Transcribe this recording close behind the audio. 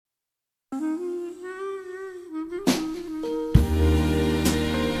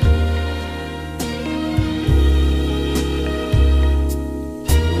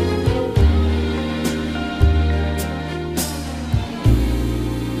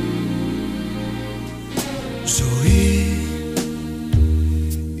Ζωή,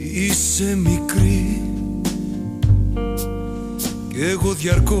 είσαι μικρή κι εγώ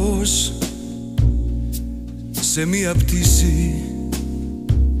διαρκώς σε μία πτήση.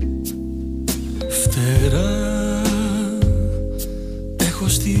 Φτερά έχω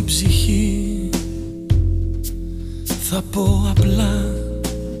στην ψυχή, θα πω απλά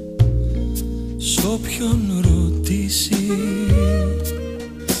σ' όποιον ρωτήσει.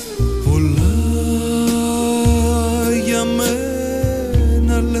 Πολλά για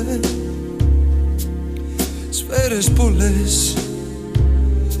μένα λέ, σφαίρες πολλές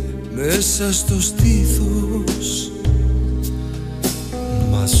μέσα στο στήθος.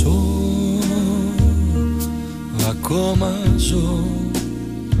 Μα ζω, ακόμα ζω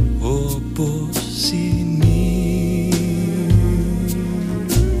όπως συνήθως.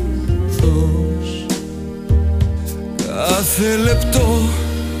 Κάθε λεπτό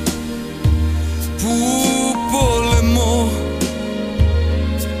που πολεμώ,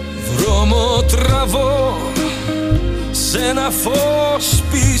 δρόμο τραβώ σ' ένα φως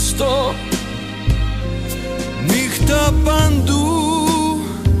πιστό. Νύχτα παντού,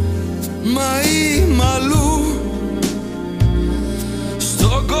 μα ή μαλλού,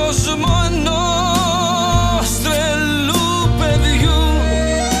 στον κόσμο ενός τρελού παιδιού.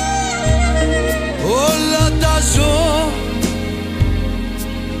 Όλα τα ζω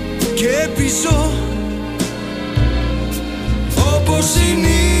και πίσω όπως συνήθως.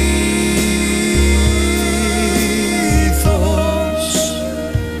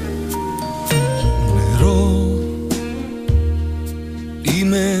 Νερό,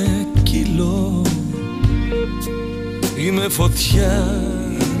 είμαι κιλό, είμαι φωτιά,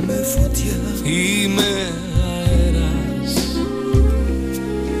 είμαι αέρας.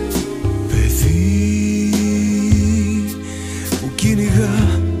 Παιδί που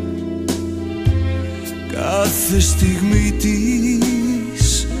κυνηγά κάθε στιγμή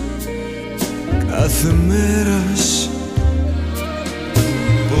της, κάθε μέρας.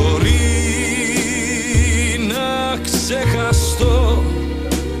 Μπορεί να ξεχαστώ,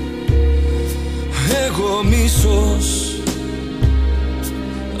 εγώ μίσος,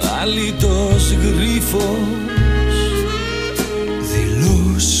 αλήτος γρίφος,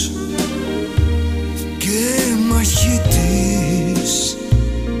 δειλός και μαχητής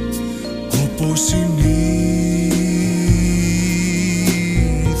όπως συνήθως.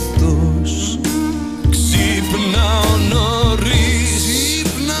 Ξυπνάω νωρίς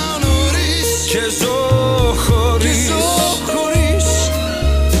και ζω χωρίς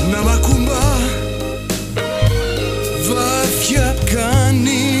να μ' ακουμπά βάθια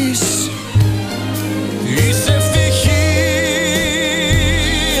κανείς. Είσαι ευτυχία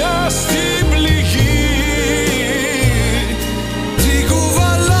στην πληγή, την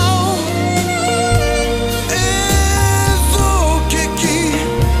κουβαλάω εδώ και εκεί.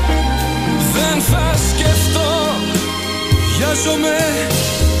 Δεν θα σκεφτώ, βιάζομαι,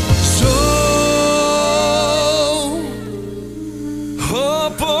 ζω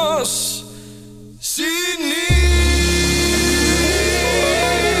όπως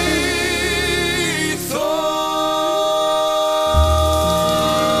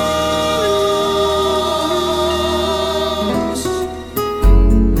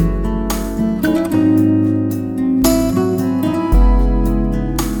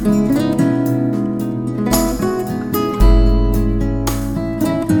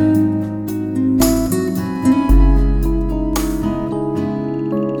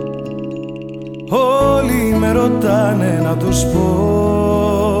να τους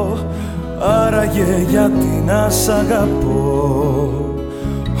πω, άραγε γιατί να σ' αγαπώ.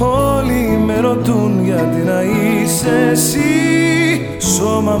 Όλοι με ρωτούν γιατί να είσαι εσύ,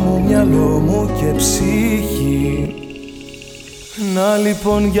 σώμα μου, μυαλό μου και ψυχή. Να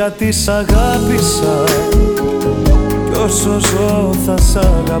λοιπόν γιατί σ' αγάπησα κι όσο ζω θα σ'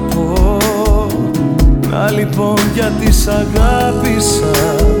 αγαπώ. Να λοιπόν γιατί σ' αγάπησα,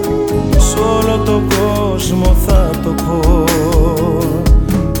 σ' όλο τον κόσμο θα το πω.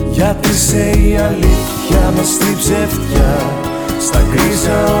 Γιατί είσαι η αλήθεια μες στη ψευτιά, στα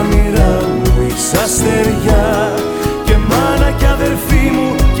γκρίζα όνειρά μου είσαι αστεριά. Και μάνα κι αδερφή μου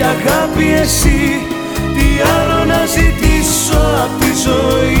κι αγάπη εσύ, τι άλλο να ζητήσω απ' τη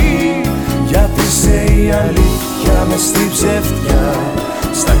ζωή. Γιατί είσαι η αλήθεια μες στη ψευτιά,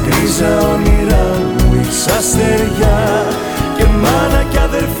 στα γκρίζα όνειρά μου είσαι αστεριά. Και μάνα κι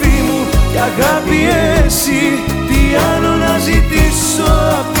αδερφή μου κι αγάπη εσύ, τι άλλο να ζητήσω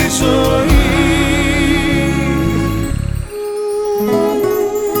απ' τη ζωή.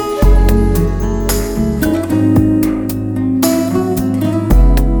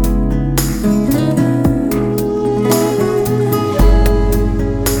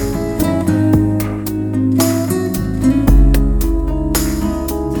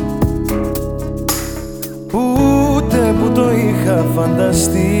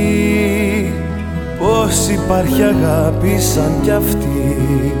 φανταστεί πως υπάρχει αγάπη σαν κι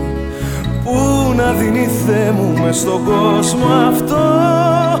αυτή, που να δίνει Θεέ μου μες στον κόσμο αυτό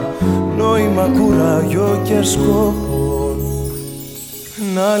νόημα, κουράγιο και σκοπό.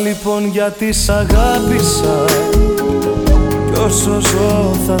 Να λοιπόν γιατί σ' αγάπησα κι όσο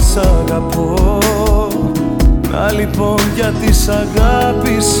ζω θα σ' αγαπώ. Να λοιπόν γιατί σ'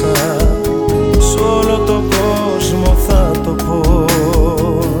 αγάπησα σ' όλο το κόσμο θα το πω.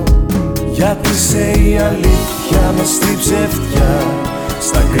 Γιατί είσαι η αλήθεια μες στη ψευτιά,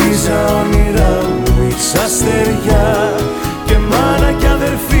 στα γκρίζα όνειρά μου είσαι αστεριά. Και μάνα κι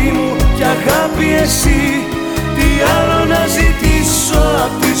αδερφή μου κι αγάπη εσύ, τι άλλο να ζητήσω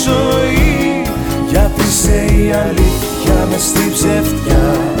απ' τη ζωή. Γιατί είσαι η αλήθεια μες στη ψευτιά,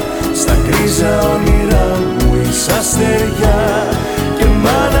 στα γκρίζα όνειρά μου είσαι αστεριά. Και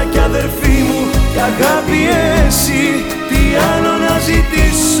μάνα κι αδερφή μου κι αγάπη εσύ, τι άλλο να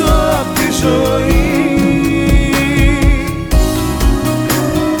ζητήσω απ' τη ζωή.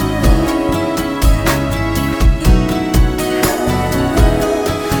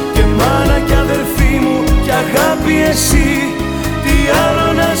 Και μάνα κι αδερφή μου κι αγάπη εσύ, τι άλλο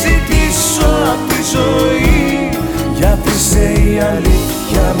να ζητήσω απ' τη ζωή. Γιατί είσαι η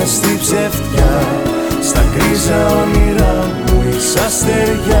αλήθεια μες στη ψευτιά, στα γκρίζα όνειρά μου είσαι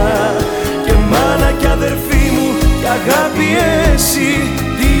αστεριά. Και μάνα κι αδερφή μου κι αγάπη εσύ,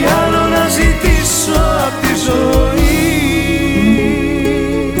 τι άλλο να ζητήσω απ' τη ζωή.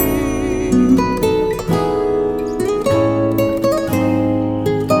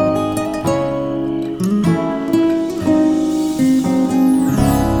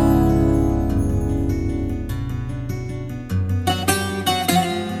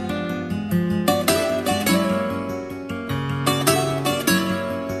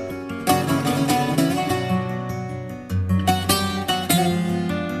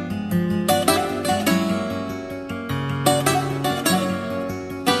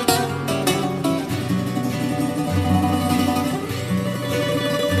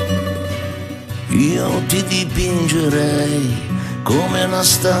 Io ti dipingerei come una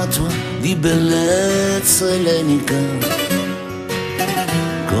statua di bellezza ellenica,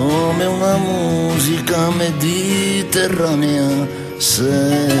 come una musica mediterranea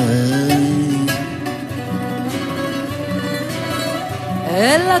sei.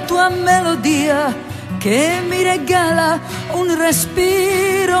 È la tua melodia che mi regala un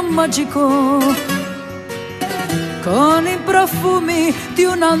respiro magico, con i profumi di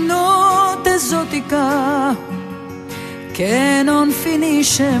una notte esotica che non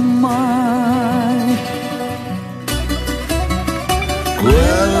finisce mai.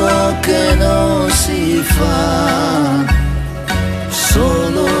 Quello che non si fa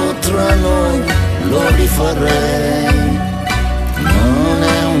solo tra noi lo rifarei. Non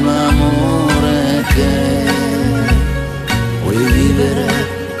è un amore che puoi vivere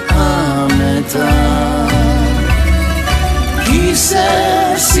a metà. Είσαι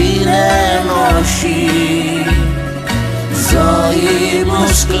συνενοχή, ζωή μου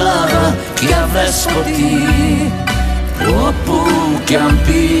σκλάβα και αβέσκοτη, όπου κι αν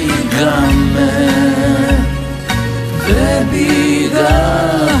πήγαμε δεν πήγα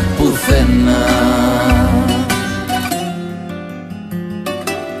πουθενά.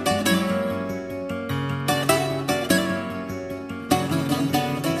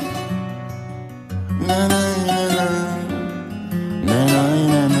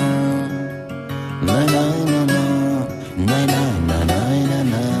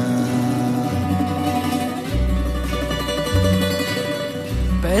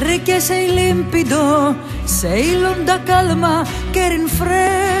 Perché sei limpido, sei l'onda calma che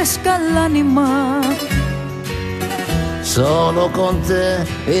rinfresca l'anima. Solo con te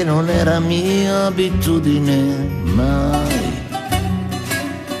e non era mia abitudine mai.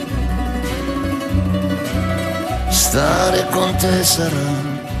 Stare con te sarà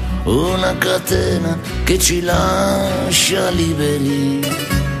una catena che ci lascia liberi.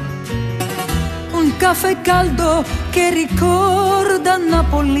 Un caffè caldo che ricorda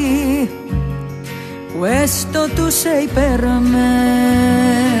Napoli, questo tu sei per me.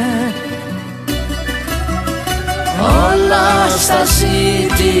 Όλα στα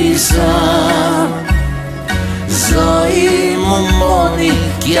ζήτησα, ζωή μου μόνη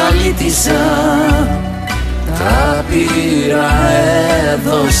κι αλήτησα. Τα πήρα,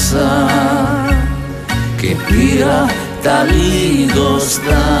 έδωσα και πήρα τα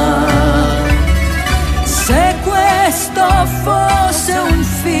λίγωστα. Se questo fosse un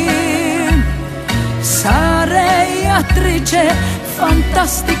film, sarei attrice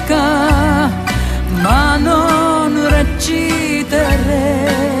fantastica, ma non ucciderei,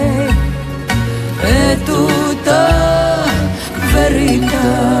 è tutta verità.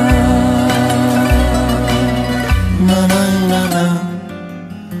 Na na na na,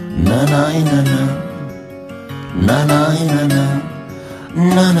 na na na na, na na na na,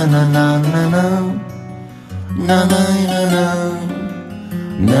 na na na na na na, na na na na,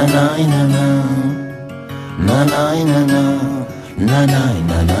 na na na na, na na na na,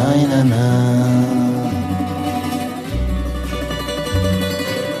 na na na na.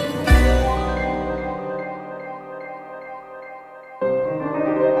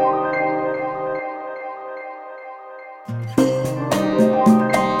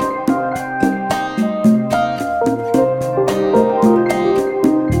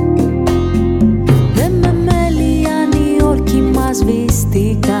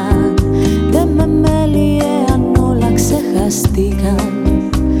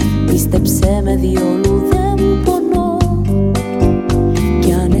 Πίστεψε με διόλου δεν πονώ,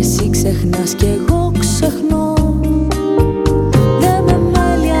 κι αν εσύ ξεχνάς κι εγώ ξεχνώ. Δεν με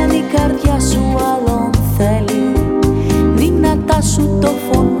μέλει αν η καρδιά σου άλλον θέλει, δυνατά σου το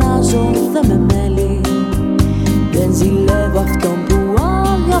φωνάζω, δεν με μέλει. Δεν ζηλεύω αυτόν που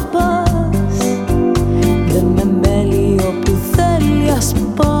αγαπάς, δεν με μέλει όπου θέλει ας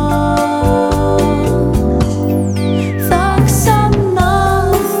πας.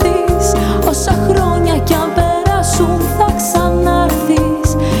 Όσα χρόνια κι αν περάσουν θα ξανάρθεις,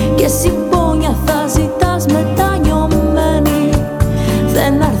 και συμπόνια θα ζητάς μετανιωμένη,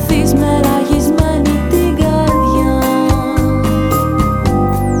 δεν αρθείς με ραγισμένη την καρδιά.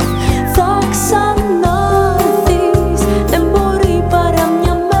 Θα ξανάρθεις, δεν μπορεί παρά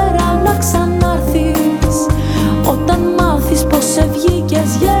μια μέρα να ξανάρθεις, όταν μάθεις πως σε βγήκες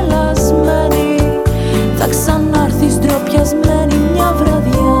γελασμένη, θα ξανάρθεις ντροπιασμένη μια βραδιά.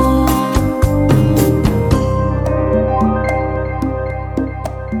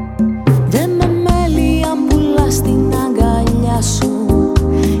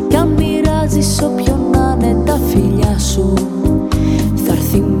 Όποιον να είναι τα φιλιά σου, θα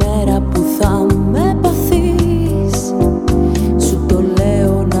έρθει η μέρα που θα με παθείς. Σου το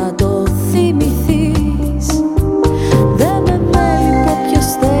λέω να το θυμηθείς. Δεν με μέλει που όποιος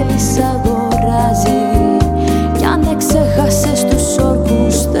θέλει σ' αγοράζει, κι αν εξέχασες τους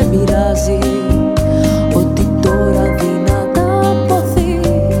όρκους δεν πειράζει, ότι τώρα δυνατά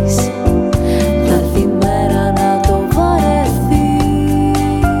ποθείς, θα έρθει η μέρα να το βαρεθείς.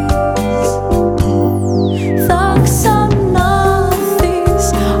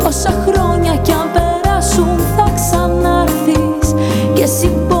 Όσα χρόνια κι αν περάσουν θα ξανάρθεις, και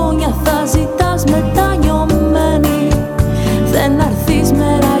συμπόνια θα ζητάς μετανιωμένη, δεν αρθείς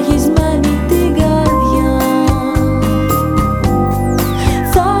με ραγισμένη την καρδιά.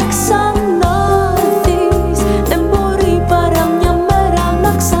 Θα ξανάρθεις, δεν μπορεί παρά μια μέρα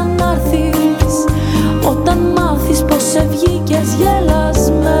να ξανάρθεις, όταν μάθεις πως σε βγήκες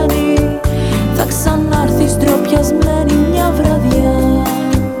γελασμένη, θα ξανάρθεις ντροπιασμένη μια βραδιά.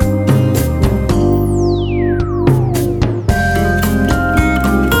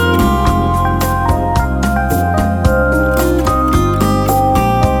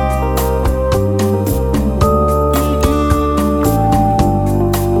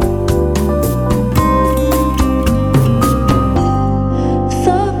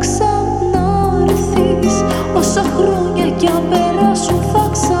 Όσα χρόνια κι αν περάσουν θα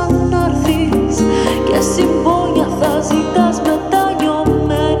ξανάρθεις, και συμπόνια θα ζητάς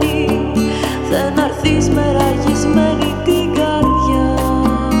μετανιωμένη, δεν αρθείς με ραγισμένη την καρδιά.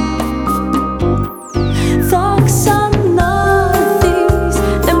 Θα ξανάρθεις,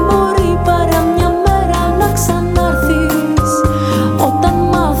 δεν μπορεί παρά μια μέρα να ξανάρθεις, όταν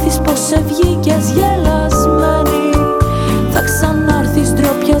μάθεις πως σε βγήκες γελασμένη, θα ξανάρθεις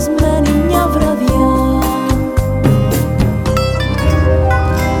ντροπιασμένη μια βραδιά.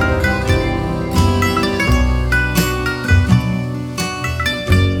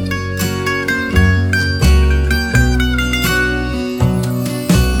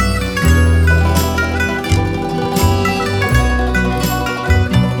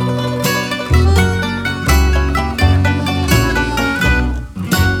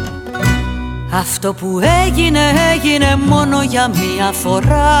 Αυτό που έγινε, έγινε μόνο για μία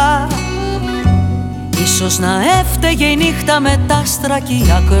φορά. Ίσως να έφταιγε η νύχτα με τα άστρα και η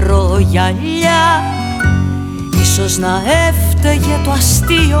ακρογιαλιά. Ίσως να έφταιγε το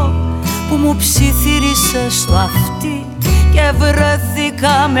αστείο που μου ψιθύρισε στο αυτί, και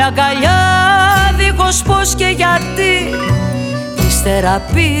βρέθηκα με αγκαλιά δίχως πώς και γιατί. Ύστερα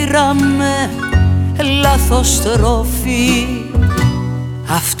πήραμε λάθος τροφή.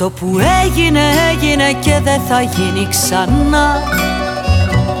 Αυτό που έγινε έγινε και δεν θα γίνει ξανά.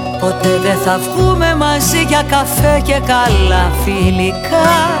 Ποτέ δεν θα βγούμε μαζί για καφέ και καλά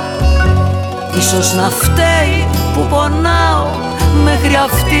φιλικά. Ίσως να φταίει που πονάω μέχρι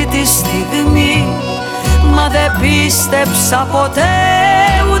αυτή τη στιγμή, μα δεν πίστεψα ποτέ,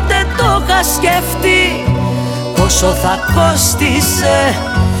 ούτε το είχα σκεφτεί, πόσο θα κόστιζε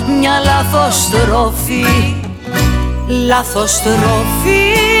μια λάθος στροφή. Λάθος στροφή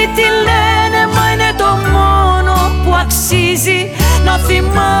τι λένε, μα είναι το μόνο που αξίζει να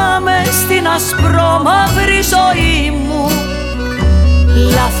θυμάμαι στην ασπρόμαυρη ζωή μου.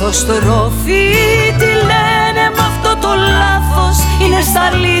 Λάθος στροφή τι λένε, μα αυτό το λάθος είναι στα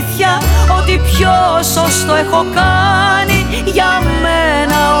αλήθεια ότι πιο σωστό έχω κάνει για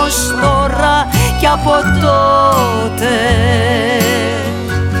μένα ως τώρα και από τότε.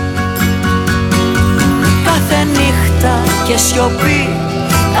 Κάθε νύχτα και σιωπή,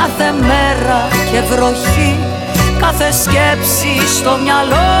 κάθε μέρα και βροχή, κάθε σκέψη στο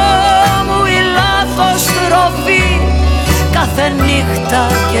μυαλό μου η λάθος στροφή. Κάθε νύχτα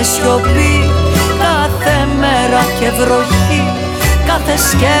και σιωπή, κάθε μέρα και βροχή, κάθε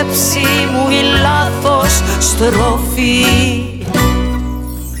σκέψη μου η λάθος στροφή.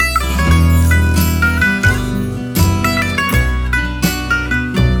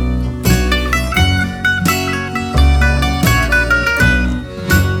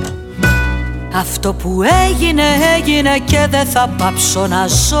 Αυτό που έγινε έγινε και δεν θα πάψω να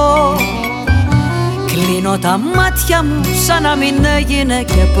ζω. Κλείνω τα μάτια μου σαν να μην έγινε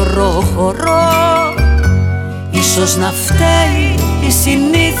και προχωρώ. Ίσως να φταίει η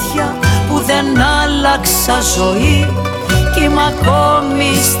συνήθεια που δεν άλλαξα ζωή, κι είμαι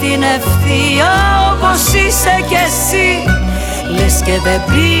ακόμη στην ευθεία όπως είσαι κι εσύ. Λες και δεν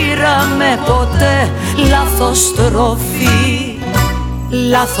πήραμε ποτέ λάθος στροφή.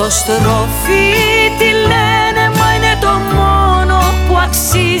 Λάθος στροφή τι λένε, μα είναι το μόνο που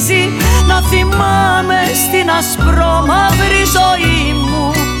αξίζει να θυμάμαι στην ασπρόμαυρη ζωή μου.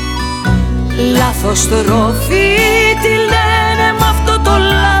 Λάθος στροφή τι λένε, μα αυτό το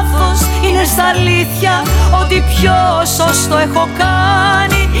λάθος είναι στα αλήθεια ότι πιο σωστό έχω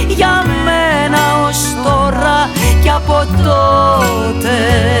κάνει για μένα ως τώρα και από τότε.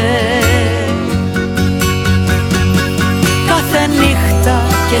 Κάθε νύχτα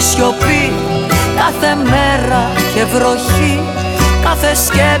και σιωπή, κάθε μέρα και βροχή, κάθε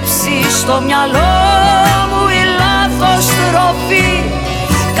σκέψη στο μυαλό μου η λάθος στροφή.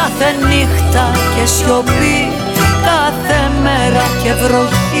 Κάθε νύχτα και σιωπή, κάθε μέρα και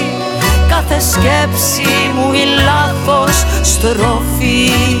βροχή, κάθε σκέψη μου η λάθος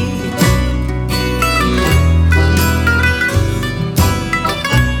στροφή.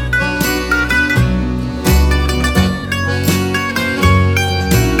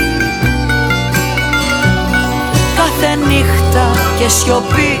 Κάθε νύχτα και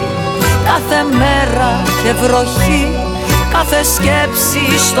σιωπή, κάθε μέρα και βροχή, κάθε σκέψη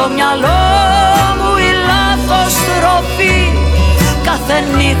στο μυαλό μου η λάθος στροφή. Κάθε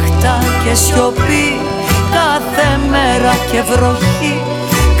νύχτα και σιωπή, κάθε μέρα και βροχή,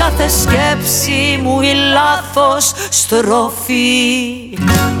 κάθε σκέψη μου η λάθος στροφή.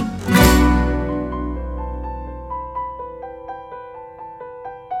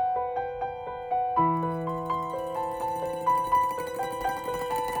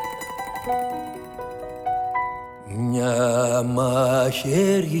 Μια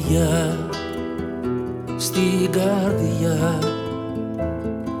μαχαιριά στην καρδιά,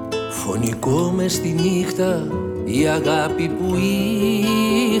 φωνικό μες στη νύχτα η αγάπη που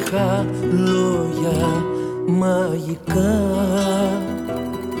είχα, λόγια μαγικά.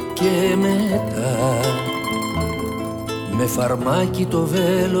 Και μετά με φαρμάκι το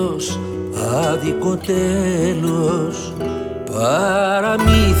βέλος, άδικο τέλος,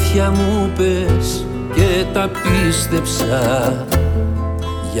 παραμύθια μου πες και τα πίστεψα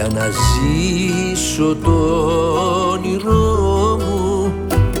για να ζήσω το όνειρό μου.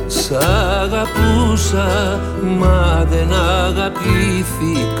 Σ' αγαπούσα μα δεν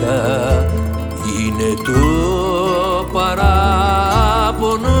αγαπήθηκα, είναι το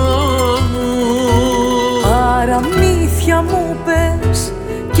παράπονο μου. Παραμύθια μου πες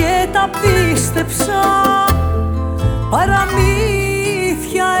και τα πίστεψα,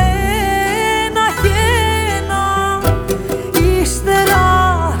 παραμύθια ένα και ένα. Ύστερα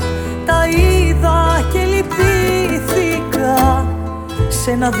τα είδα και λυπήθηκα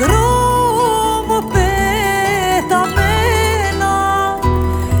σε ένα δρόμο πεταμένα.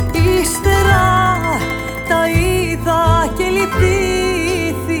 Ύστερα τα είδα και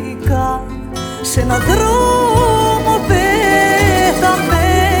λυπήθηκα σε ένα δρόμο πεταμένα.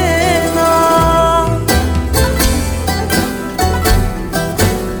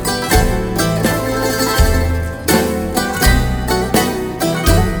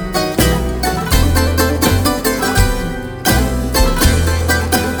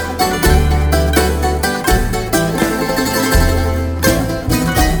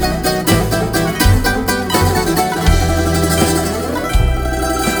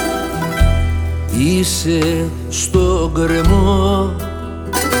 είσαι στο γκρεμό,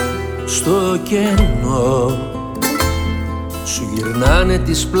 στο κενό. Σου γυρνάνε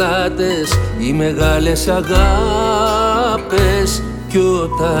τις πλάτες οι μεγάλες αγάπες, κι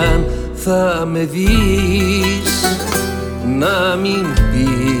όταν θα με δεις να μην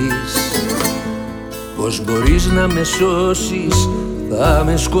πεις πως μπορείς να με σώσεις, θα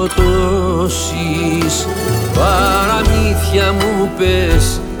με σκοτώσεις. Παραμύθια μου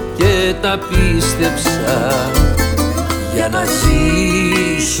πες και τα πίστεψα, για να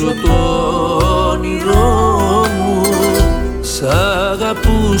ζήσω το όνειρό μου. Σ'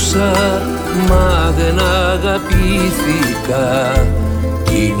 αγαπούσα μα δεν αγαπήθηκα,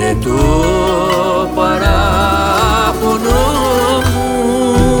 είναι το παράπονο μου.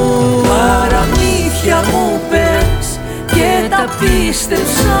 Παραμύθια μου πες και τα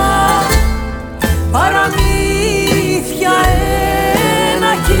πίστεψα, παραμύθια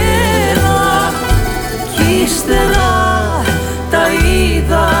ένα και ένα, κι ύστερα τα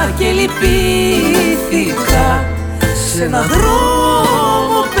είδα και λυπήθηκα σε έναν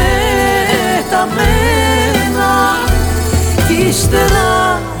δρόμο πεταμένα, κι ύστερα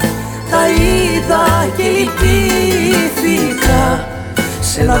τα είδα και λυπήθηκα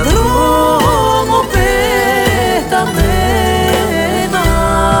σε έναν δρόμο πεταμένα.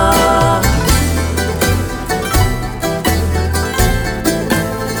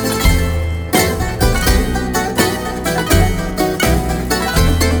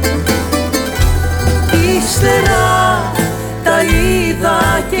 Ύστερα τα είδα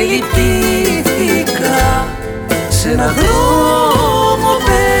και λυπήθηκα σε έναν δρόμο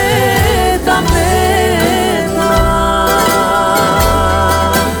πεταμένα.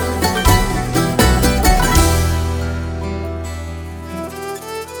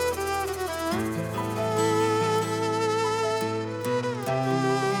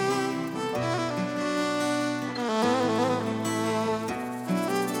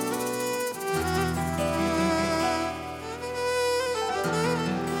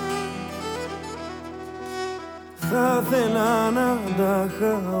 Θα θέλα να τα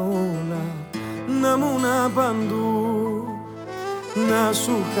είχα όλα, να μουν παντού, να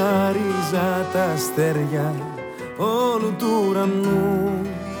σου χάριζα τα αστέρια όλου του ουρανού.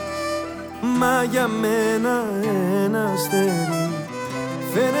 Μα για μένα ένα αστέρι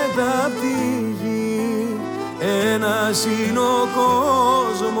φαίνεται απ' τη γη, ένας είναι ο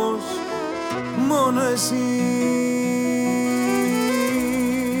κόσμος, μόνο εσύ.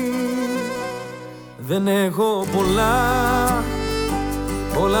 Δεν έχω πολλά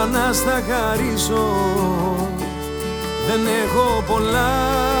να στα χαρίσω, δεν έχω πολλά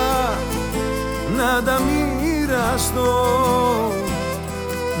να τα μοιραστώ.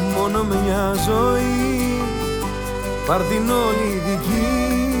 Μόνο μια ζωή, πάρ' την όλη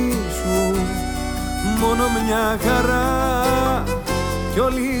δική σου, μόνο μια χαρά κι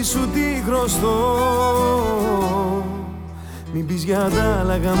όλη σου τη χρωστώ. Μην πεις για τα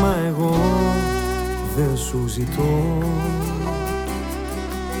άλλα, μα εγώ δεν σου ζητώ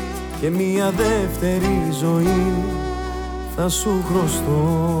και μια δεύτερη ζωή θα σου χρωστώ.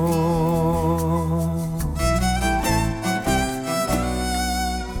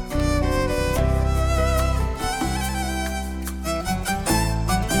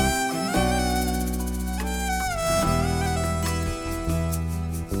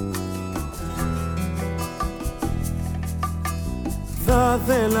 Θα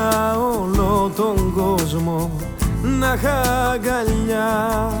θέλα όλο τον κόσμο να είχα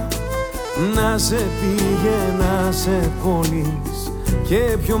αγκαλιά, να σε πήγαινα σε πόλεις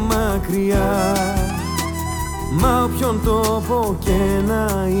και πιο μακριά. Μα όποιον τόπο και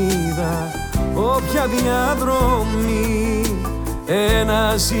να είδα, όποια διαδρομή,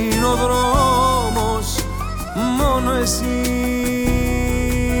 ένας είναι ο δρόμος, μόνο εσύ.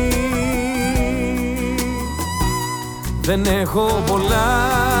 Δεν έχω πολλά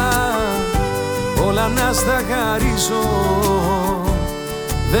να στα χαρίσω,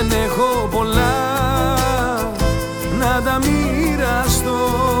 δεν έχω πολλά να τα μοιραστώ.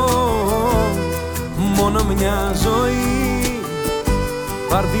 Μόνο μια ζωή,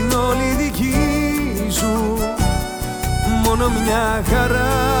 πάρ' την όλη δική σου, μόνο μια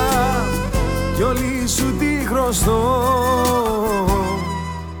χαρά κι όλη σου τη χρωστώ.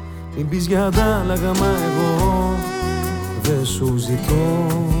 Μην πεις για τα άλλα, μα εγώ δεν σου ζητώ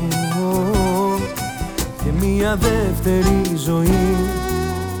και μια δεύτερη ζωή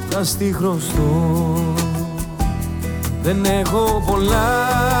θα στη χρωστώ. Δεν έχω πολλά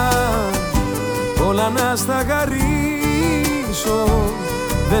να στα χαρίσω,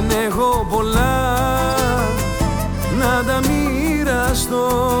 δεν έχω πολλά να τα μοιραστώ.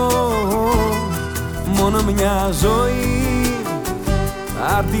 μόνο μια ζωή,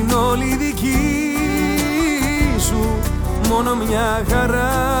 απ' την όλη δική σου μόνο μια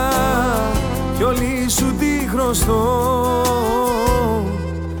χαρά κι όλη σου τη χρωστώ.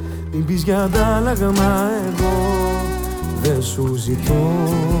 Μην πεις για αντάλλαγμα, εγώ δεν σου ζητώ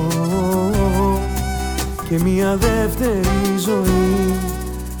και μια δεύτερη ζωή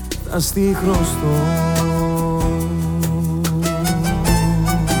θα στη χρωστώ.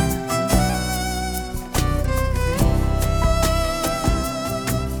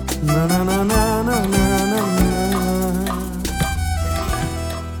 Να να να να να να.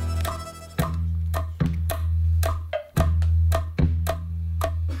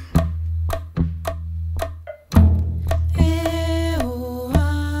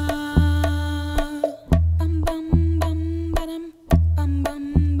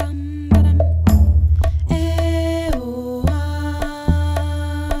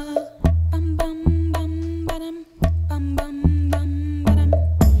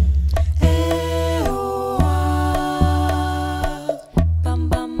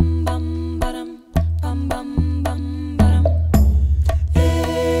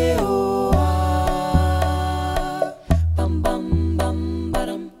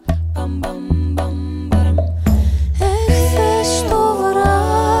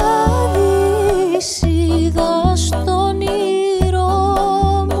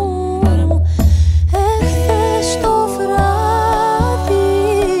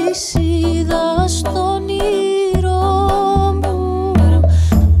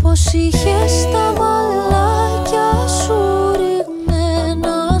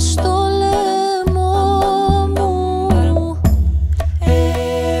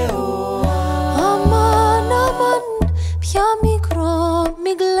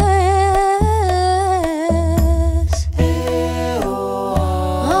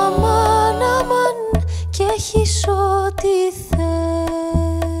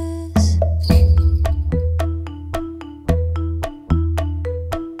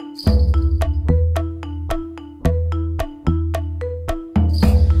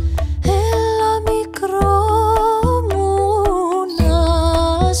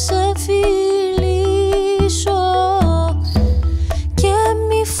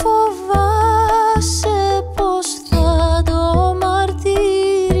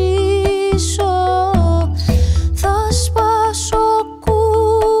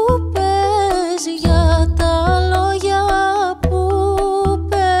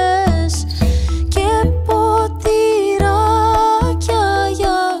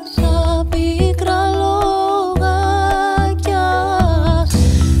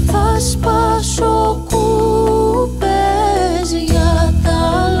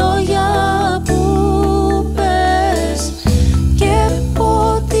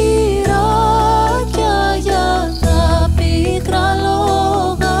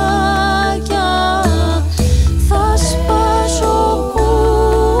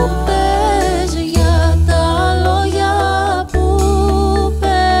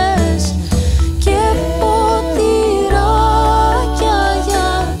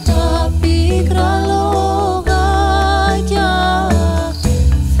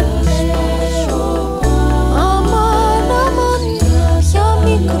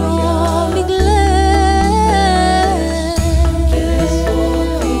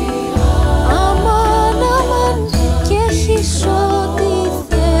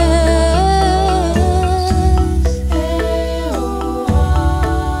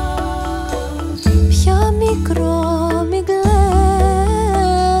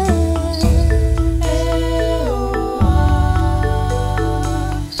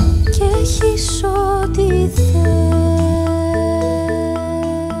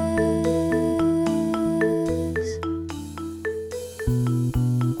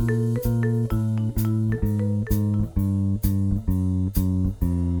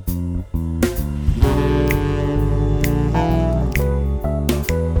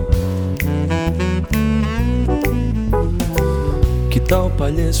 Κοιτάω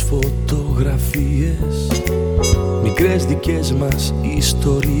παλιές φωτογραφίες, μικρές δικές μας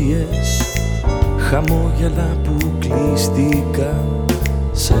ιστορίες, χαμόγελα που κλείστηκαν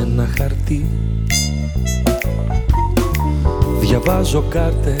σε ένα χαρτί. Διαβάζω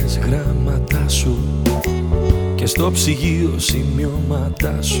κάρτες, γράμματά σου και στο ψυγείο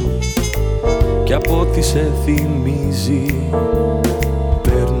σημειώματά σου, κι από ό,τι σε θυμίζει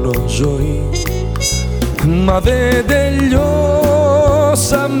παίρνω ζωή. Μα δεν τελειώσαμε,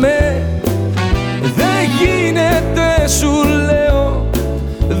 δεν γίνεται σου λέω,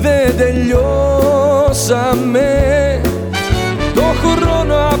 δεν τελειώσαμε. Το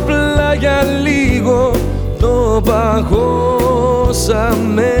χρόνο απλά απλά για λίγο το παγώσαμε.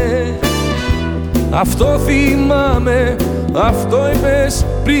 Αυτό θυμάμαι, αυτό είπες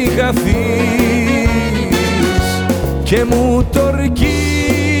πριν χαθείς και μου το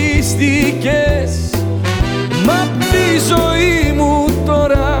ορκίστηκες. Μα τη ζωή μου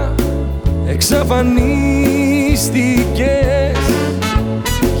τώρα εξαφανίστηκες.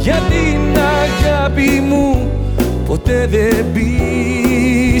 Για την αγάπη μου ποτέ δεν πίστηκες.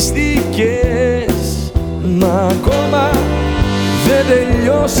 Μα ακόμα δεν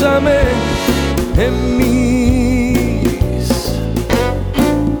τελειώσαμε εμείς.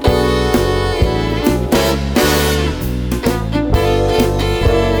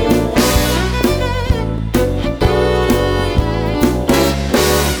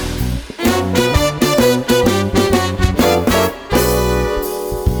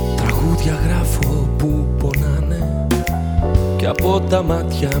 Τραγούδια γράφω που πονάνε και από τα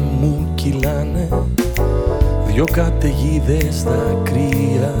μάτια μου κυλάνε δυο καταιγίδες στα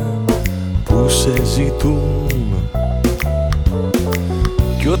κρύα που σε ζητούν.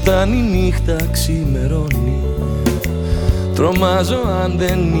 Κι όταν η νύχτα ξημερώνει τρομάζω αν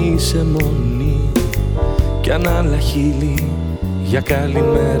δεν είσαι μόνη. Κι αν άλλα χείλη για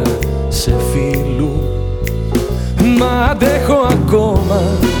καλημέρα σε φίλου. Μα αντέχω ακόμα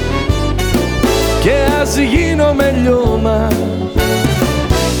και ας γίνω με λιώμα.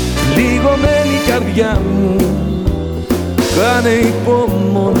 Πληγωμένη η καρδιά μου κάνε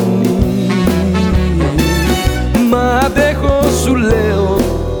υπομονή. Μα αντέχω σου λέω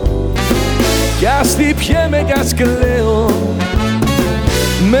κι ας χτυπιέμαι κι ας κλαίω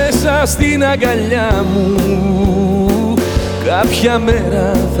μέσα στην αγκαλιά μου κάποια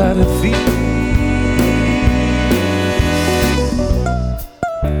μέρα θα έρθει.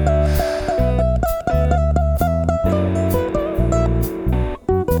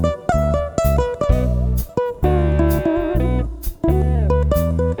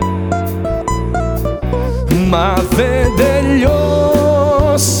 Μα δεν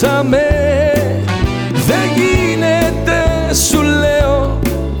τελειώσαμε, δεν γίνεται σου λέω,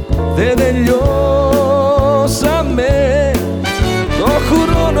 δεν τελειώσαμε. Το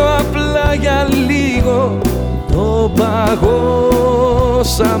χρόνο απλά για λίγο το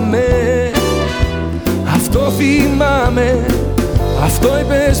παγώσαμε. Αυτό θυμάμαι, αυτό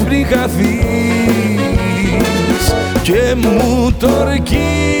είπες πριν χαθείς και μου το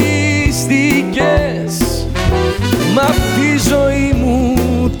ορκίστηκες. Μα τη ζωή μου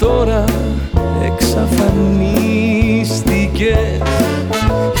τώρα εξαφανίστηκες.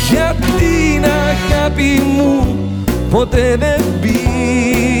 Για την αγάπη μου ποτέ δεν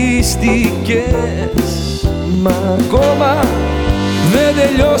πίστηκες. Μα ακόμα δεν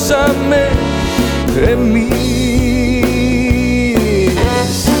τελειώσαμε εμείς.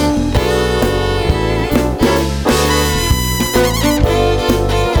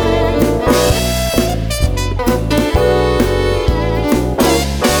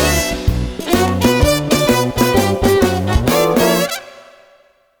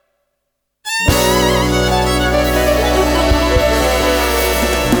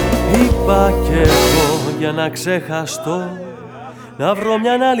 Για να ξεχαστώ, να βρω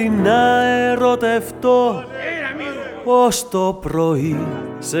μια άλλη να ερωτευτώ. Ως το πρωί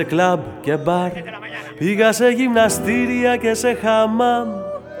σε κλαμπ και μπαρ πήγα σε γυμναστήρια και σε χαμάμ.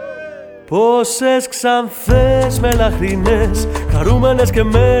 Πόσες ξανθές μελαχρινές, χαρούμενες και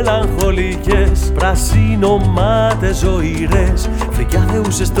μελαγχολικές, πρασινομάτες ζωηρές,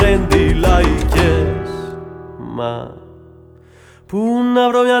 φρικιάθεουσες τρέντι λαϊκές. Μα πού να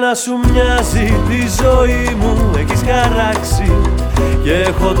βρω μια να σου μοιάζει, τη ζωή μου έχεις χαράξει και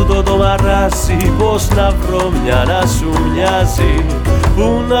έχω τούτο το μαράσι. Πώς να βρω μια να σου μοιάζει,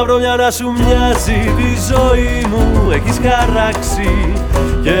 πού να βρω μια να σου μοιάζει, τη ζωή μου έχεις χαράξει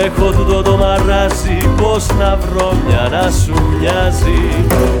και έχω τούτο το μαράσι. Πώς να βρω μια να σου μοιάζει.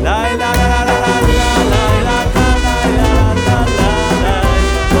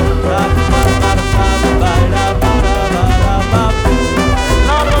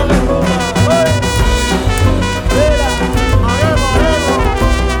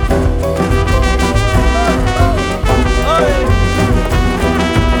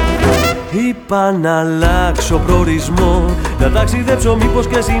 Είπα να αλλάξω προορισμό, να ταξιδέψω μήπως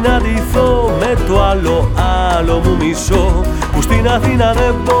και συναντηθώ με το άλλο μου μισό που στην Αθήνα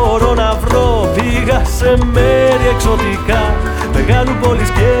δεν μπορώ να βρω. Πήγα σε μέρη εξωτικά, μεγάλου πόλεις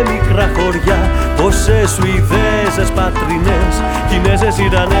και μικρά χωριά, πόσες Σουηδέζες πατρινές, Κινέζες,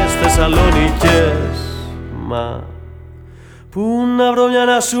 Ιρανές, Θεσσαλονικές. Μα πού να βρω μια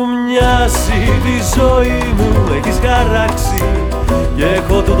να σου μοιάσει, τη ζωή μου έχεις χαράξει και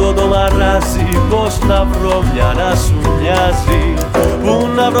έχω τούτο το μαράζι, πως να βρω μια να σου μοιάζει. Πού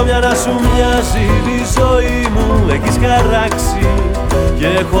να βρω μια να σου μοιάζει, τη ζωή μου έχεις χαράξει και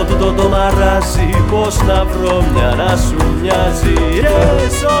έχω τούτο το μαράζι, πως να βρω μια να σου μοιάζει.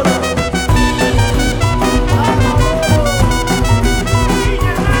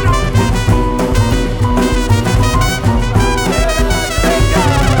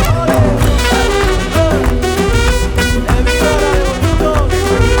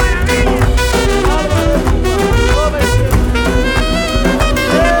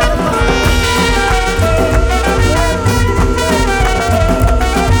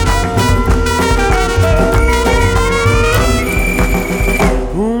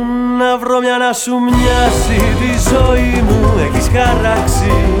 Να σου μοιάζει, τη ζωή μου έχεις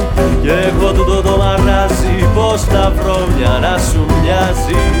χαράξει και έχω τούτο το μαράζι, πως να βρω μια να σου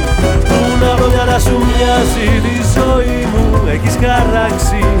μοιάζει. Πού να βρω μια να σου μοιάζει, τη ζωή μου έχεις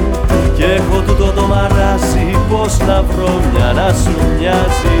χαράξει και έχω τούτο το μαράζι, πως να βρω μια να σου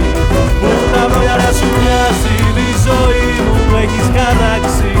μοιάζει. Πού να βρω μια να σου μοιάζει, τη ζωή μου έχεις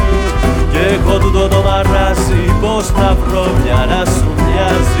χαράξει και έχω τούτο το μαράζι, πως να βρω μια να σου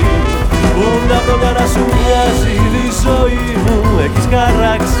μοιάζει. Πού να βρω μια να σου μοιάζει, τη ζωή μου έχεις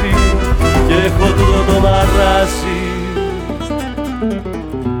χαράξει και έχω τούτο το μαράζι.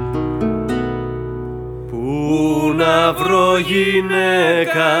 Πού να βρω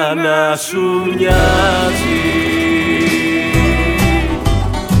γυναίκα να σου μοιάζει.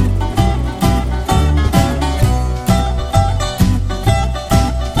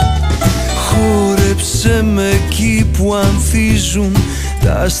 Χόρεψε με εκεί που ανθίζουν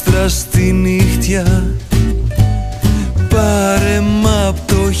τα άστρα στη νύχτια. Πάρε μ' απ'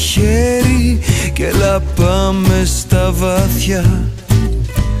 το χέρι και έλα πάμε στα βάθια.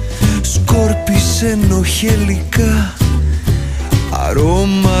 Σκόρπισε νοχελικά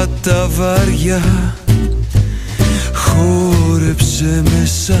αρώματα βάρια. Χόρεψε με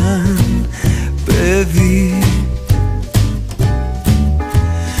σαν παιδί.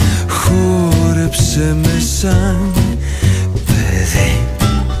 Χόρεψε με σαν παιδί.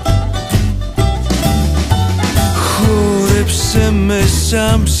 Χόρεψε με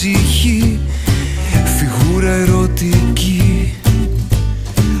σαν ψυχή, φιγούρα ερωτική.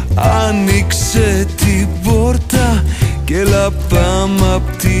 Άνοιξε την πόρτα και έλα πάμε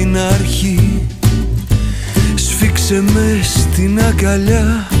απ' την αρχή. Σφίξε με στην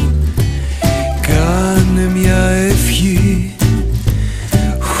αγκαλιά, κάνε μια ευχή.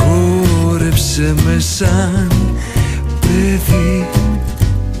 Χόρεψε με σαν παιδί.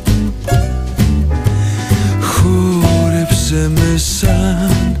 Χόρεψε με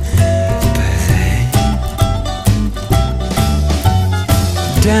σαν παιδί.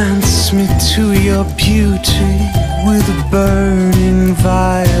 Dance me to your beauty with a burning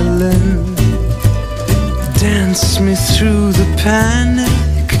violin. Dance me through the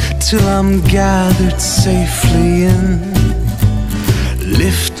panic till I'm gathered safely in.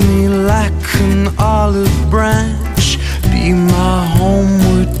 Lift me like an olive branch, be my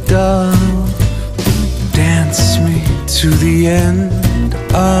homeward dove. Dance me to the end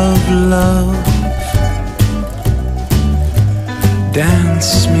of love.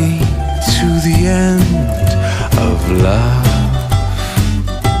 Dance me to the end of love.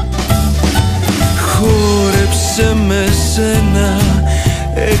 Χόρεψε με σένα,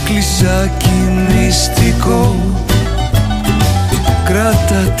 έκλεισα κινηστικό.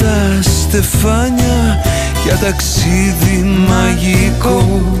 Κράτα τα στεφάνια για ταξίδι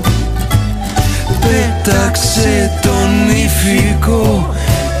μαγικό. Πέταξε τον ηφικό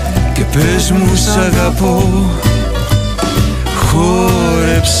και πες μου σ' αγαπώ.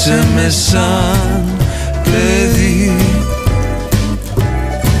 Χόρεψε με σαν παιδί.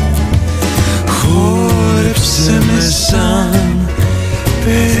 Χόρεψε με σαν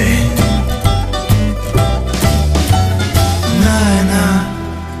παιδί. Να να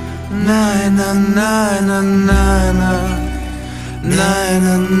να να να να να να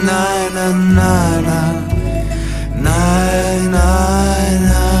να να να να να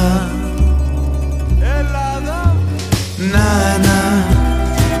να. Ελλάδα. Να να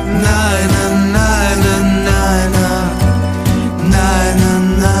να να να να να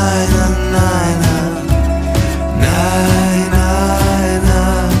να να να.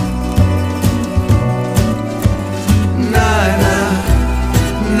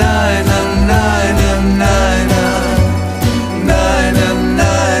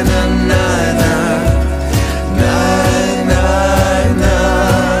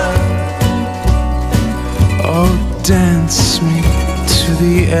 Dance me to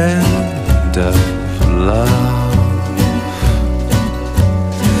the end of love.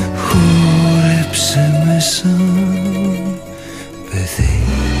 Αγάπησε με σαν παιδί.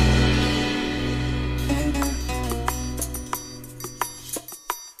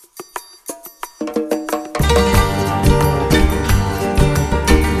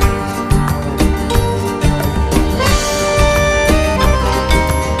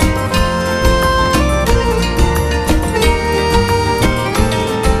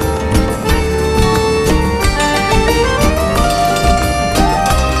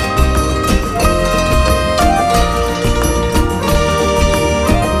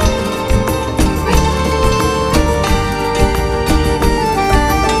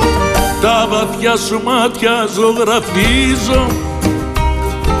 Τα βαθιά σου μάτια ζωγραφίζω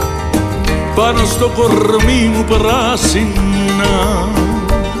πάνω στο κορμί μου πράσινα,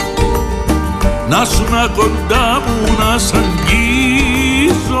 να σου να κοντά μου να σ'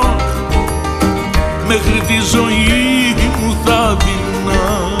 αγγίζω, μέχρι τη ζωή μου θα δεινά.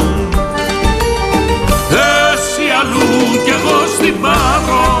 Εσύ αλλού κι εγώ στην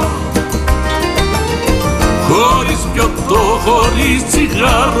Πάρο, χωρίς πιωτό, χωρίς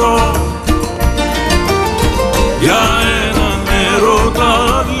τσιγάρο, για έναν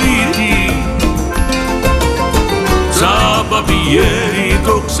έρωτα λύτη, τσάπα πηγαίνει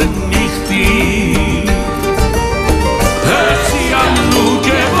το ξενύχτη. Έτσι αλλού κι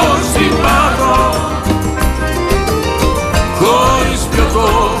εγώ στην Πάρο, χωρίς πιωτό,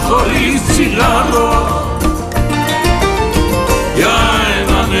 χωρίς τσιγάρο, για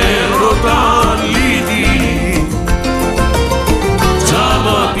έναν έρωτα λύτη,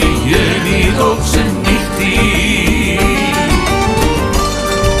 τσάπα πηγαίνει το ξενύχτη.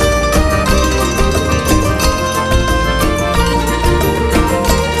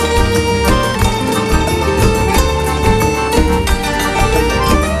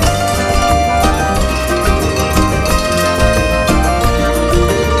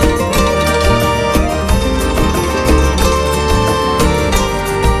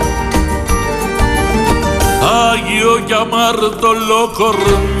 Άγιο κι αμάρτωλο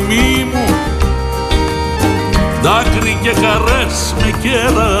κορμί μου, δάκρυ και χαρές με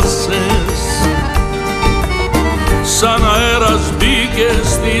κέρασες, σαν αέρας μπήκες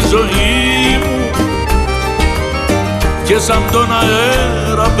στη ζωή μου και σαν τον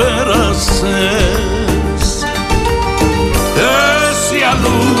αέρα πέρασες. Εσύ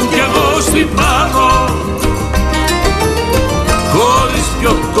αλλού κι εγώ στην Πάρο, χωρίς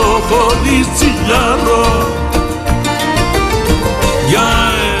πιωτό, χωρίς τσιγάρο, για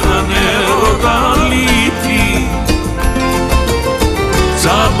έναν έρωτα λύτη,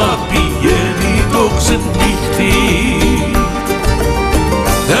 τσάπα πηγαίνει το ξενύχτη.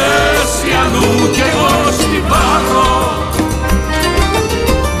 Εσύ αλλού κι εγώ στην Πάρο,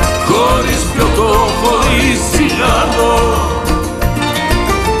 χωρίς πιωτό, χωρίς τσιγάρο,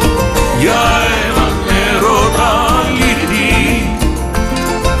 για έναν έρωτα λύτη,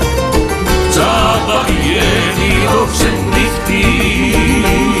 τσάπα πηγαίνει το ξενύχτη.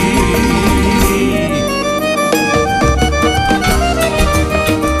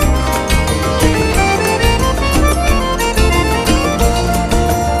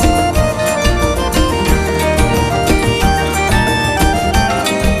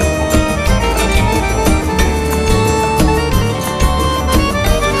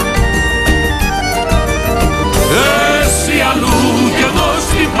 Εσύ αλλού κι εγώ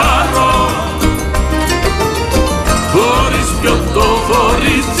στην Πάρο, χωρίς πιωτό,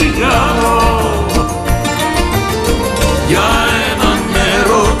 χωρίς τσιγάρο, για έναν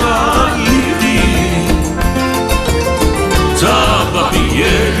έρωτα λύτη, τσάπα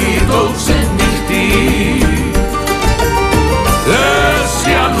πηγαίνει το ξενύχτη.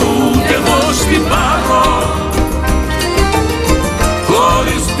 Εσύ αλλού κι εγώ στην Πάρο,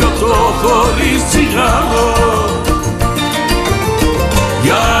 χωρίς πιωτό, χωρίς τσιγάρο,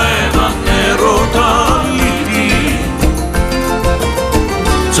 για έναν έρωτα λύτη,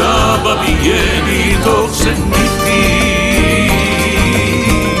 τσάπα πηγαίνει το ξενύχτη.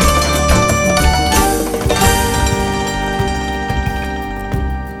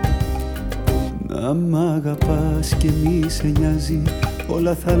 Να μ' αγαπάς και μη σε νοιάζει,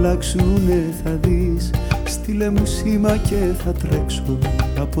 όλα θα αλλάξουνε θα δεις. Στείλε μου σήμα και θα τρέξω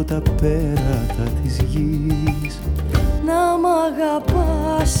από τα πέρατα της γης. Να μ'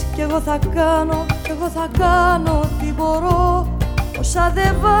 αγαπάς κι εγώ θα κάνω ό,τι μπορώ, όσα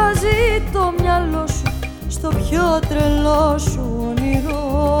δεν βάζει το μυαλό σου στο πιο τρελό σου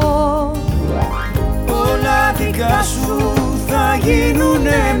όνειρο. Όλα δικά σου θα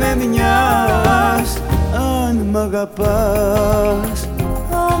γίνουνε με μιας, αν μ' αγαπάς,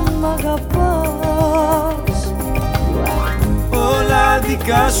 αν μ' αγαπάς. όλα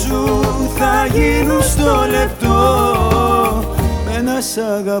δικά σου θα γίνουν στο λεπτό. Με να σ'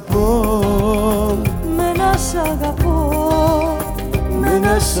 αγαπώ, με να σ' αγαπώ, με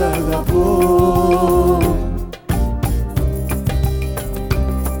να σ' αγαπώ.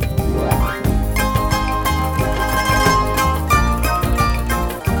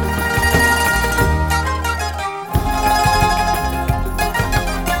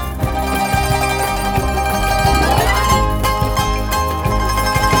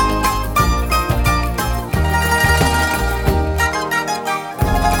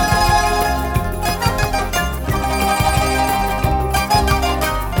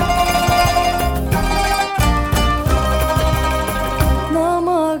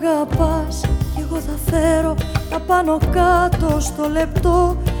 Πάνω κάτω στο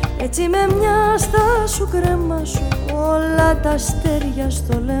λεπτό, έτσι με μια θα σου κρέμασω όλα τα αστέρια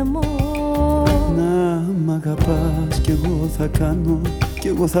στο λαιμό. Να μ' αγαπάς κι εγώ θα κάνω, κι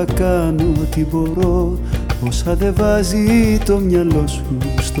εγώ θα κάνω ό,τι μπορώ. Όσα δεν βάζει το μυαλό σου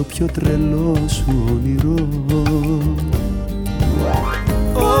στο πιο τρελό σου όνειρο.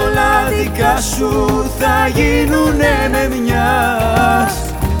 Όλα δικά σου θα γίνουνε με μιας,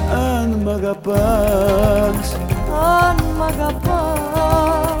 αν μ' αγαπάς, αν μ' αγαπάς.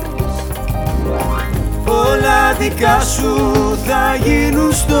 Όλα δικά σου θα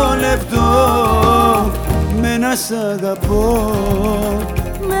γίνουν στο λεπτό. Με να σ' αγαπώ,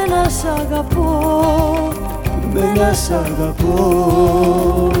 με να σ' αγαπώ, με να σ'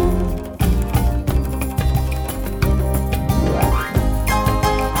 αγαπώ.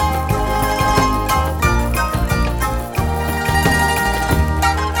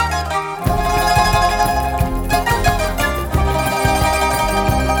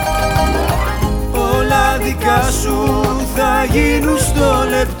 Σου θα γίνουν στο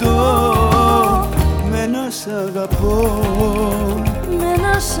λεπτό. Με να σ' αγαπώ, με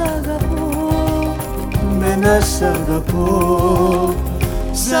να σ' αγαπώ, με να σ' αγαπώ,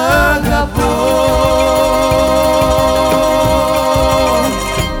 σ' αγαπώ.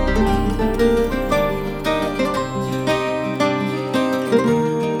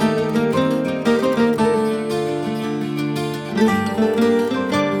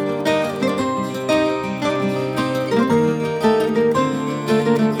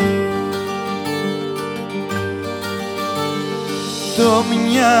 Το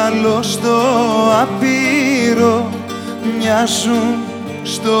μυαλό στο απείρο μοιάζουν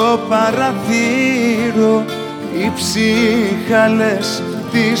στο παραθύρο οι ψυχάλες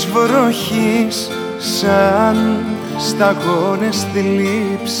της βροχής σαν σταγόνες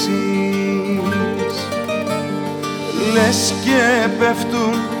θλίψης. Λες και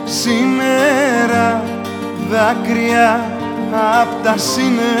πέφτουν σήμερα δάκρυα απ' τα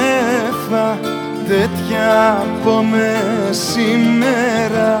σύννεφα, τέτοια από μεσημέρα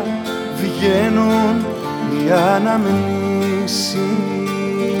βγαίνουν οι αναμνήσεις.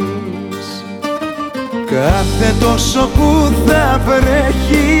 Κάθε τόσο που θα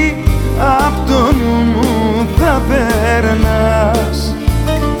βρέχει απ' το νου μου θα περνάς.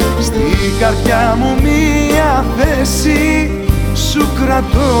 Στην καρδιά μου μία θέση σου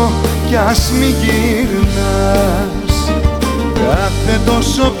κρατώ κι ας μη γυρνάς. Κάθε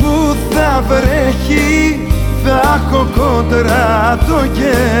τόσο που θα βρέχει θα έχω κόντρα το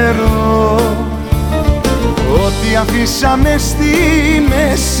καιρό. Ό,τι αφήσαμε στη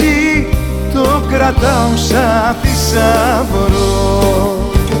μέση το κρατάω σαν θησαυρό.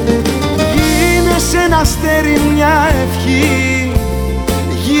 Γίνε σε ένα αστέρι μια ευχή,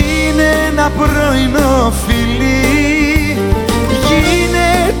 γίνε ένα πρωινό φιλί, γίνε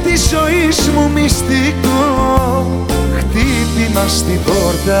της ζωής μου μυστικό, χτύπημα στην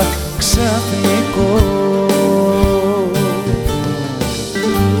πόρτα ξαφνικό.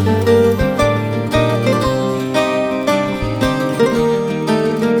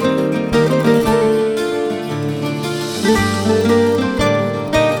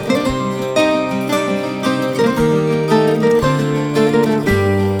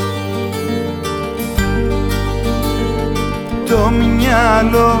 Το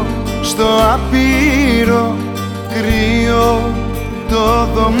μυαλό στο απείρο κρύο το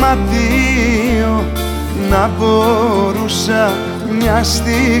δωματίο, να μπορούσα μια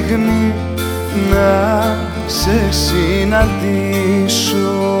στιγμή να σε συναντήσω.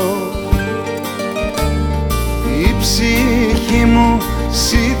 Η ψυχή μου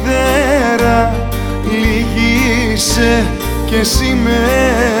σιδέρα λυγίσε και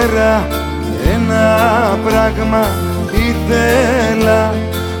σήμερα ένα πράγμα ήθελα,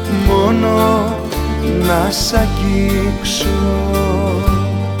 μόνο να σ' αγγίξω.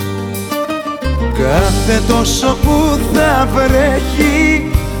 Κάθε τόσο που θα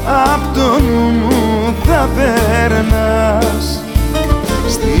βρέχει απ' το νου μου θα περνάς.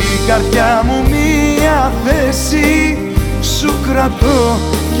 Στην καρδιά μου μία θέση σου κρατώ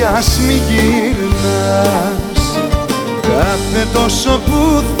κι ας μη γυρνάς. Κάθε τόσο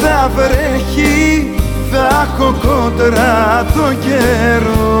που θα βρέχει θα έχω κόντρα το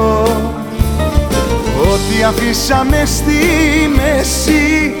καιρό. Ό,τι αφήσαμε στη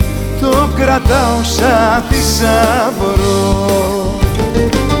μέση το κρατάω σαν θησαυρό.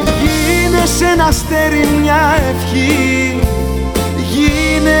 Γίνε σε ένα αστέρι μια ευχή,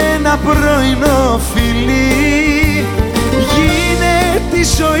 γίνε ένα πρωινό φιλί, γίνε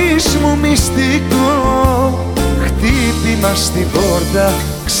της ζωής μου μυστικό, χτύπημα στην πόρτα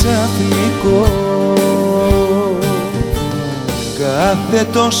ξαφνικό. Κάθε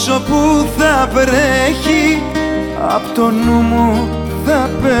τόσο που θα βρέχει απ' το νου μου θα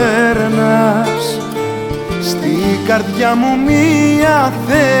περνάς. Στην καρδιά μου μία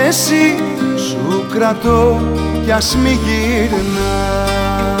θέση σου κρατώ κι ας μη γυρνάς.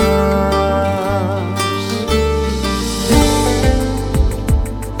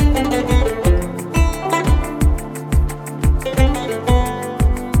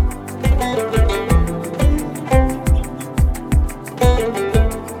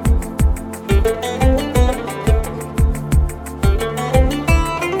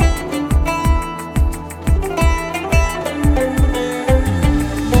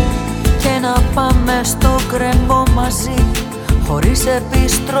 Χωρίς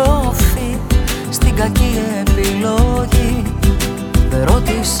επιστροφή στην κακή επιλογή. Δεν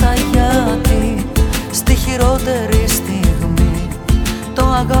ρώτησα γιατί στη χειρότερη στιγμή το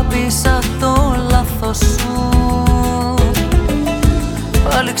αγάπησα το λάθος σου.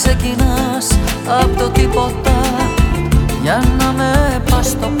 Πάλι ξεκινάς απ' το τίποτα για να με πας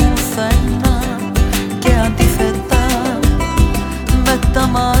στο πουθενά. Και αντίθετα με τα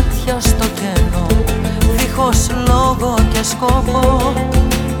μάτια στο κενό, δίχως λόγο και σκοπό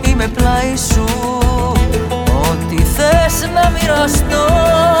είμαι πλάι σου. Ό,τι θες να μοιραστώ.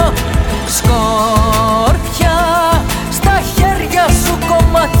 Σκόρπια στα χέρια σου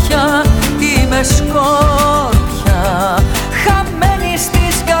κομμάτια, είμαι σκόρπια χαμένη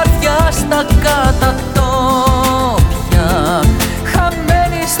στις καρδιάς στα κατατόπια,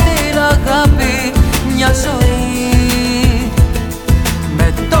 χαμένη στην αγάπη μια ζωή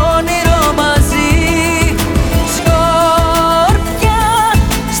με το όνειρο μαζί.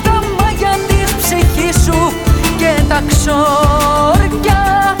 Τα ξόρια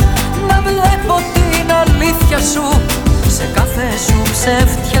να βλέπω την αλήθεια σου σε κάθε σου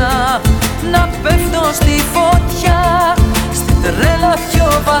ψεύτια, να πέφτω στη φωτιά, στην τρέλα πιο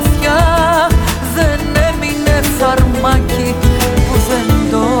βαθιά. Δεν έμεινε φαρμάκι που δεν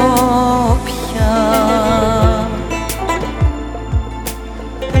το πια.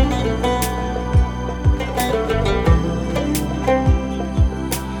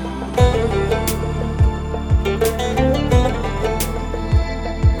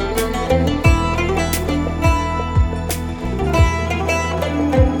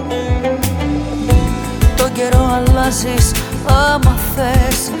 Άμα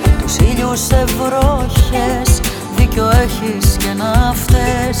θες τους ήλιους σε βροχές, δίκιο έχεις και να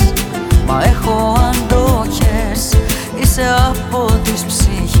φταίς. Μα έχω αντοχές, είσαι από τις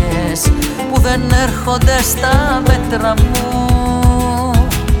ψυχές που δεν έρχονται στα μέτρα μου.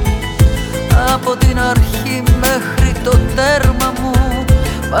 Από την αρχή μέχρι το τέρμα μου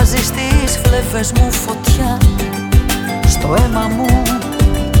βάζεις τις φλέφες μου φωτιά στο αίμα μου.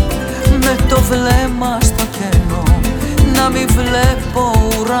 Με το βλέμμα στο κενό να μην βλέπω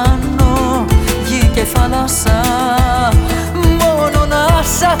ουρανό, γη και θάλασσα, μόνο να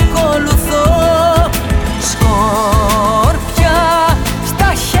σ' ακολουθώ. Σκόρπια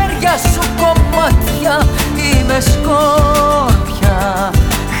στα χέρια σου κομμάτια, είμαι σκόρπια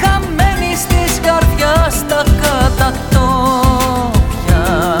χαμένη στις καρδιάς στα κατατόπια,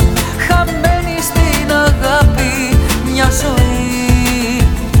 χαμένη στην αγάπη μια ζωή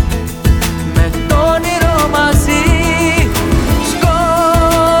με το όνειρο μαζί.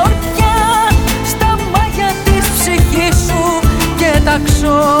 Τα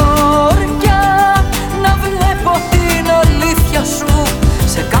ξόρια να βλέπω την αλήθεια σου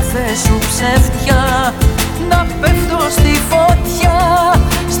σε κάθε σου ψεύτια, να πέφτω στη φωτιά,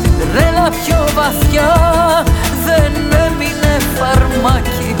 στην τρέλα πιο βαθιά. Δεν έμεινε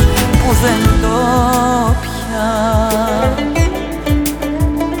φαρμάκι που δεν το πια.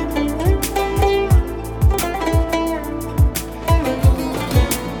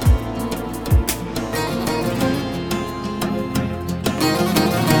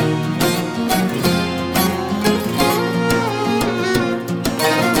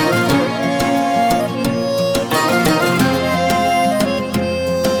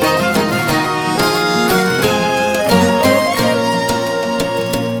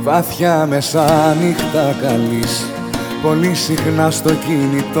 Βαθιά μεσάνυχτα καλείς, πολύ συχνά στο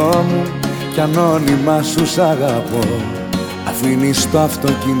κινητό μου κι ανώνυμα σου σ' αγαπώ, αφήνεις το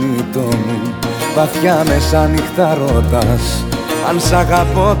αυτοκίνητό μου. Βαθιά μεσάνυχτα ρωτάς αν σ'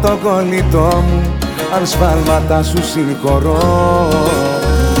 αγαπώ το κολλητό μου, αν σφάλματα σου συγχωρώ.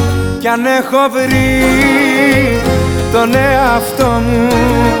 Κι αν έχω βρει τον εαυτό μου,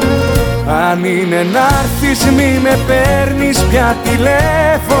 αν είναι να'ρθεις μη με παίρνεις πια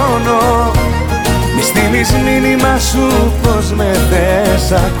τηλέφωνο. Μη στείλεις μήνυμα σου πως με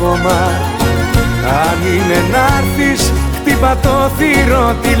θες ακόμα. Αν είναι να'ρθεις χτύπα το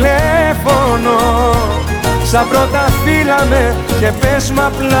θύρο τηλέφωνο. Σαν πρώτα φύλαμε και πες μ'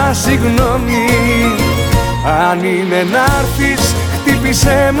 απλά συγγνώμη. Αν είναι να'ρθεις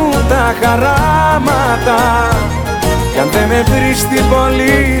χτύπησέ μου τα χαράματα. Κι αν δεν με βρεις στην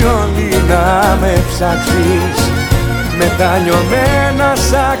πόλη όλη να με ψάξεις. Με τα λιωμένα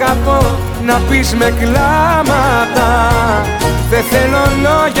σ' αγαπώ να πεις με κλάματα. Δεν θέλω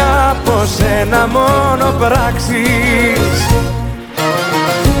λόγια από σένα μόνο πράξεις.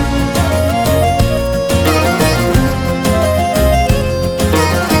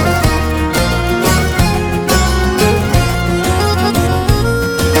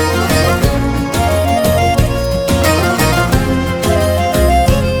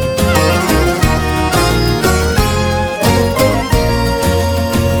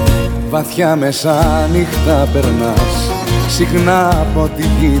 Βαθιά μεσάνυχτα περνάς, συχνά από τη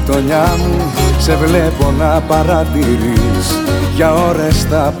γειτονιά μου. Σε βλέπω να παρατηρείς για ώρες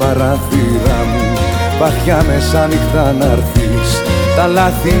τα παραθύρα μου. Βαθιά μεσάνυχτα να'ρθείς, τα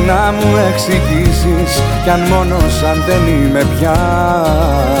λάθη να μου εξηγήσεις. Κι αν μόνος αν δεν είμαι πια,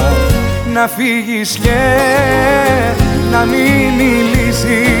 να φύγεις και να μην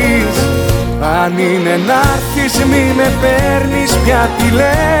μιλήσεις. Αν είναι να'ρθεις μη με παίρνεις πια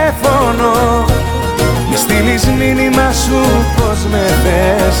τηλέφωνο. Μη στείλεις μήνυμα σου πως με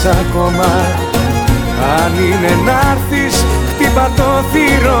θες ακόμα. Αν είναι να'ρθεις χτύπα το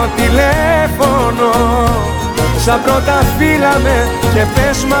θύρο τηλέφωνο. Σαν πρώτα φύλαμε και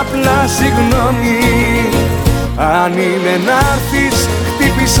πες μ' απλά συγγνώμη. Αν είναι να'ρθεις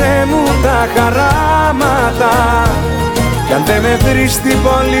χτύπησέ μου τα χαράματα. Κι αν δεν με βρεις στην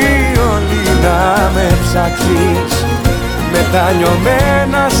πόλη όλη να με ψάξεις. Με τα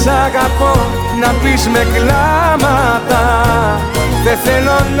λιωμένα σ' αγαπώ να πεις με κλάματα. Δεν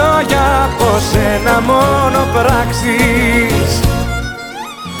θέλω λόγια από σένα μόνο πράξεις.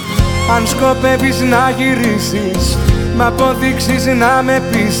 Αν σκοπεύεις να γυρίσεις, μ' αποδείξεις να με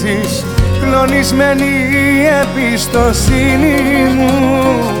πείσεις. Κλονισμένη η εμπιστοσύνη μου.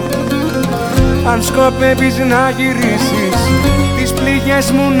 Αν σκοπεύεις να γυρίσεις, τις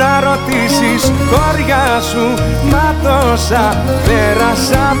πληγές μου να ρωτήσεις. Χώρια σου, μα τόσα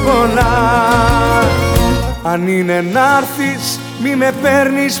πέρασα πολλά. Αν είναι να'ρθεις, μη με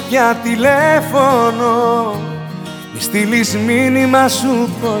παίρνεις πια τηλέφωνο. Μη στείλεις μήνυμα σου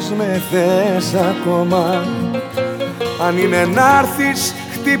πως με θες ακόμα. Αν είναι να'ρθεις,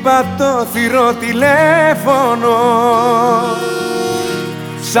 χτύπα το θυρό τηλέφωνο.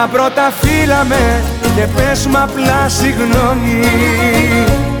 Σαν πρώτα φύλαμε και πες μ' απλά συγγνώμη.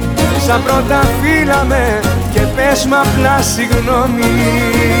 Σαν πρώτα φύλαμε και πες μ' απλά συγγνώμη.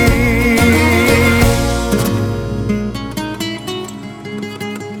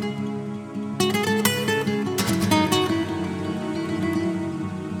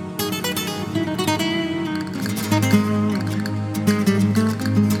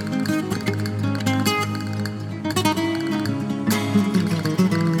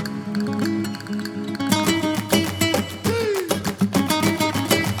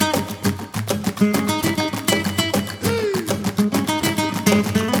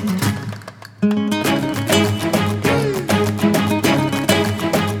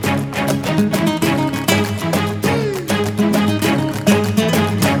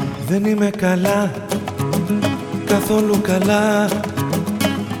 Δεν είμαι καλά, καθόλου καλά.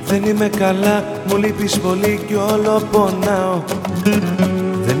 Δεν είμαι καλά, μου λείπεις πολύ κι όλο πονάω.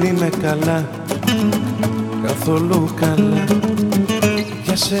 Δεν είμαι καλά, καθόλου καλά.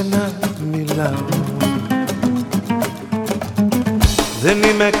 Για σένα μιλάω. Δεν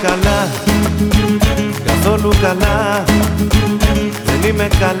είμαι καλά, καθόλου καλά. Δεν είμαι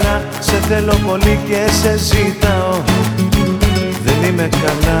καλά, σε θέλω πολύ και σε ζητάω. Δεν είμαι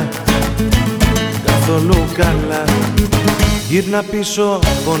καλά, καθόλου καλά. Γύρνα πίσω,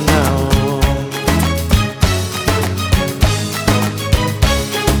 πονάω.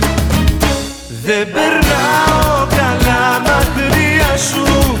 Δεν περνάω καλά μακριά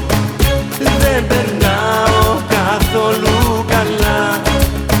σου. Δεν περνάω καθόλου καλά.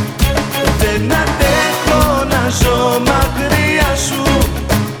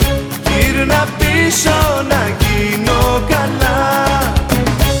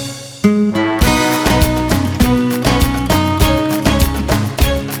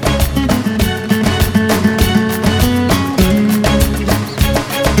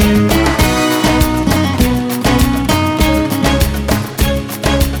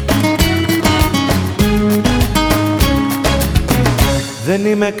 Δεν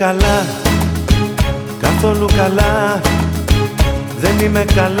είμαι καλά, καθόλου καλά. Δεν είμαι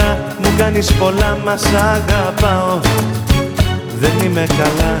καλά, μου κάνεις πολλά, μα σ' αγαπάω. Δεν είμαι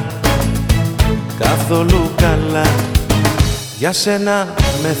καλά, καθόλου καλά. Για σένα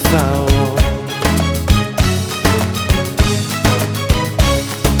μεθάω.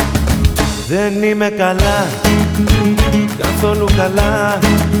 Δεν είμαι καλά, καθόλου καλά.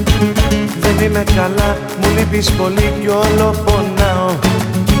 Δεν είμαι καλά, μου λείπεις πολύ κι όλο πονάω.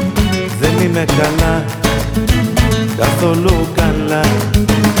 Δεν είμαι καλά, καθόλου καλά.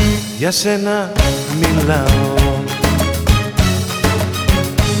 Για σένα μιλάω.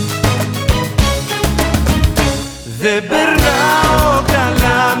 Δεν περνάω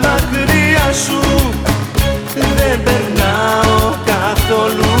καλά μακριά σου. Δεν περνάω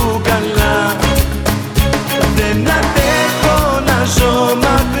καθόλου καλά. Δεν αντέχω να ζω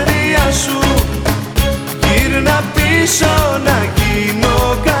μακριά σου. Γύρνα πίσω να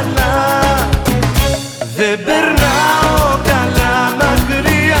γίνω καλά. Δεν περνάω καλά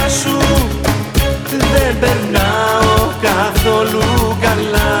μακριά σου. Δεν περνάω καθόλου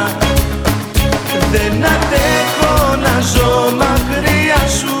καλά. Δεν αντέχω να ζω μακριά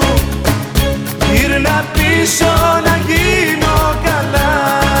σου. Γύρνα πίσω να γίνω καλά.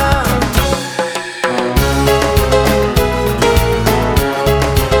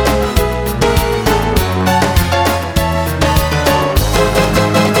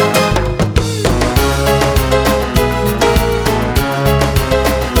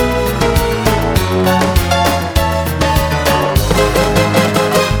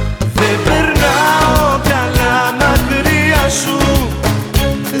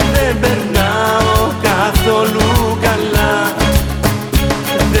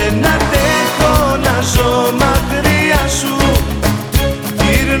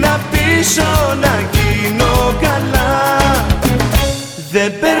 Να γίνω καλά.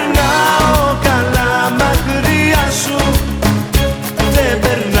 Δεν περνάω καλά μακριά σου. Δεν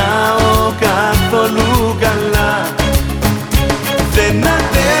περνάω καθόλου καλά. Δεν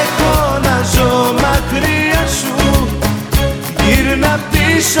αντέχω να ζω μακριά σου. Γύρνα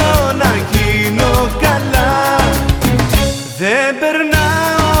πίσω να γίνω καλά. Δεν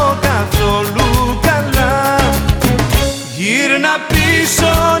περνάω καθόλου καλά. Γύρνα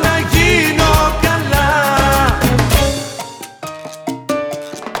πίσω να γίνω καλά.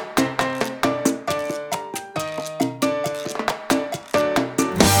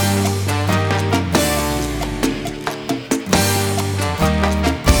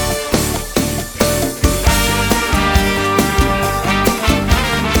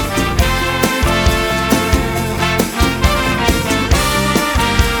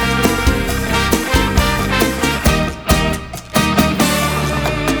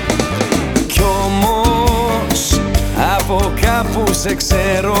 Σε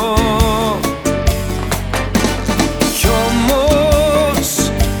ξέρω κι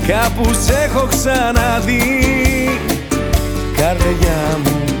όμως κάπου σε έχω ξαναδεί. Καρδιά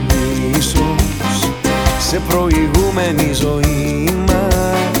μου ίσως σε προηγούμενη ζωή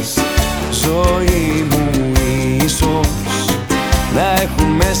μας. Ζωή μου ίσως να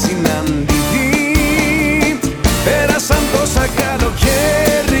έχουμε συναντηθεί. Πέρασαν τόσα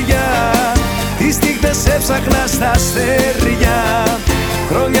καλοκαίρια, τις νύχτες έψαχνα στα αστέρια.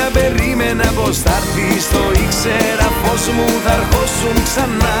 Χρόνια περίμενα πως θα έρθεις, το ήξερα πως μου θα ερχόσουν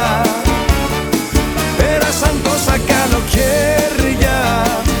ξανά. Πέρασαν τόσα καλοκαίρια,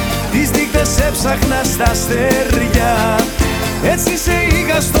 τις νύχτες έψαχνα στα αστέρια. Έτσι σε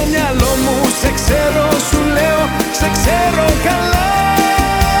είχα στο μυαλό μου, σε ξέρω σου λέω, σε ξέρω καλά.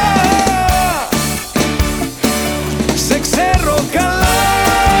 Σε ξέρω καλά.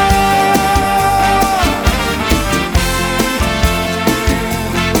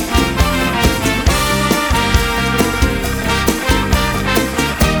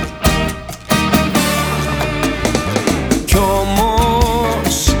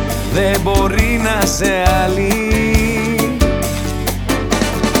 Σε άλλη.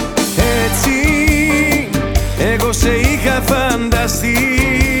 Έτσι εγώ σε είχα φανταστεί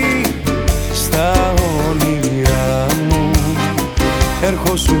στα όνειρά μου.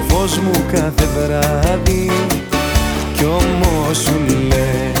 Έρχοσουν φως μου κάθε βράδυ κι όμως σου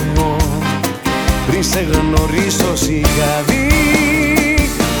λέω πριν σε γνωρίσω σιγά δει.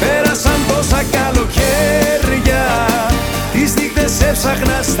 Πέρασαν τόσα καλοκαίρια, τις νύχτες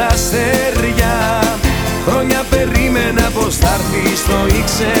έψαχνα στα αστέρια. Χρόνια περίμενα πως θα έρθεις, το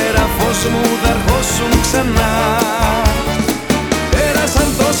ήξερα φως μου θα ερχόσουν ξανά. Πέρασαν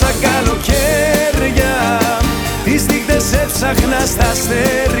τόσα καλοκαίρια, τις νύχτες έψαχνα στα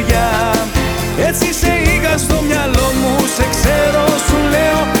αστέρια. Έτσι σε είχα στο μυαλό μου, σε ξέρω σου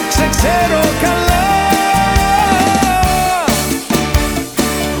λέω, σε ξέρω καλά.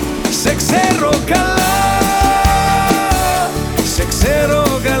 Σε ξέρω καλά, σε ξέρω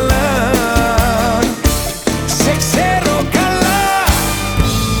καλά, σε ξέρω καλά.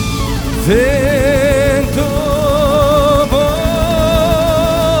 Δεν το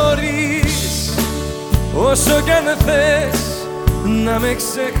μπορείς, όσο κι αν θες να με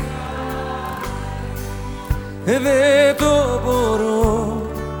ξεχάσεις. Δεν το μπορώ,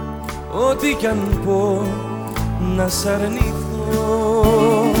 ό,τι κι αν πω να σ'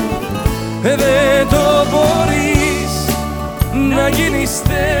 αρνηθώ. Δεν το μπορείς να γίνεις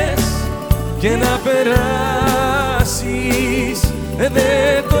θες και να περάσεις. Δεν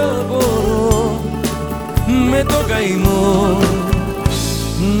το μπορώ με το καημό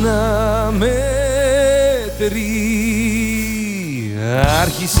να μετρεί.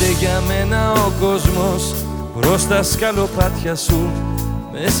 Άρχισε για μένα ο κόσμος προς τα σκαλοπάτια σου,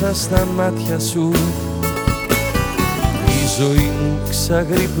 μέσα στα μάτια σου. Η ζωή μου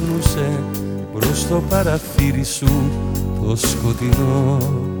ξαγρύπνουσε προς το παραθύρι σου το σκοτεινό.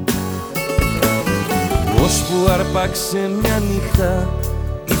 Ώσπου αρπάξε μια νύχτα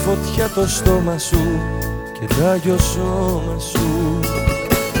η φωτιά το στόμα σου και το άγιο σώμα σου.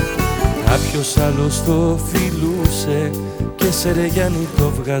 Κάποιος άλλος το φιλούσε και σε ρεγιάνι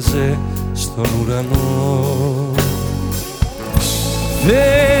το βγάζε στον ουρανό.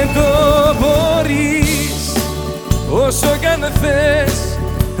 Δεν το μπορείς, όσο κι αν θες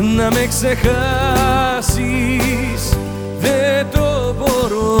να με ξεχάσεις. Δεν το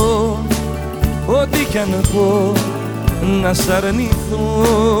μπορώ, ό,τι κι αν πω να σ'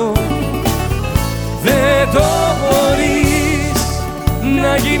 αρνηθώ. Δεν το μπορείς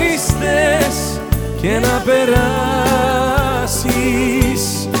να γίνεις θες και να περάσεις.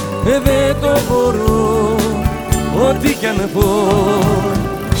 Δεν το μπορώ, ό,τι κι αν πω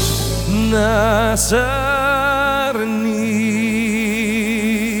να σ' αρνηθώ.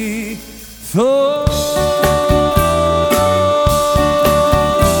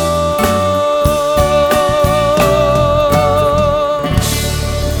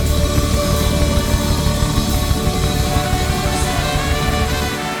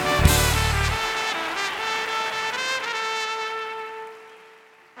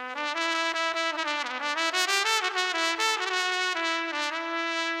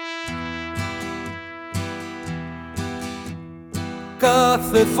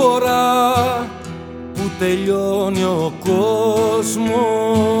 Κάθε φορά που τελειώνει ο κόσμος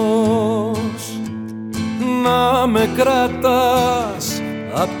να με κρατάς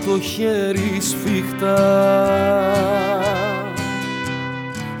απ' το χέρι σφιχτά,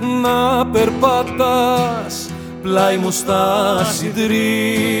 να περπατάς πλάι μου στα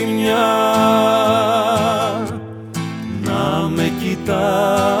συντρίμμια, να με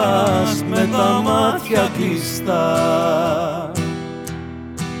κοιτάς με τα μάτια κλειστά.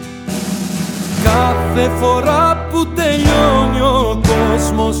 Κάθε φορά που τελειώνει ο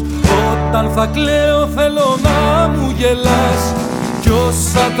κόσμος, όταν θα κλαίω θέλω να μου γελάς. Κι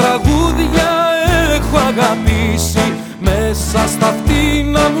όσα τραγούδια έχω αγαπήσει, μέσα στα αυτή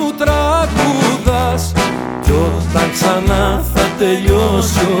να μου τραγουδάς. Κι όταν ξανά θα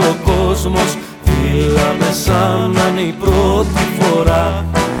τελειώσει ο κόσμος, φύλαμε σαν να είναι η πρώτη φορά.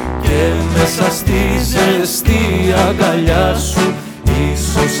 Και μέσα στη ζεστή αγκαλιά σου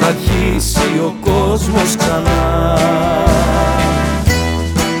ίσως αρχίσει ο κόσμος ξανά.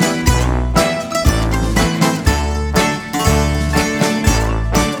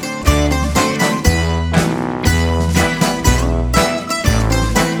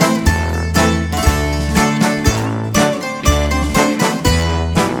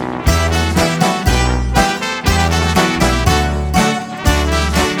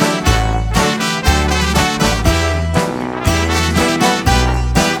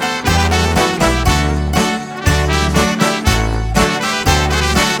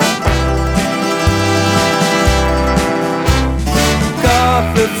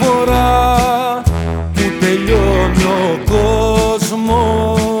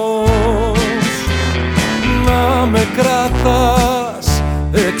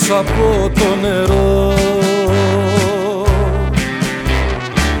 Από το νερό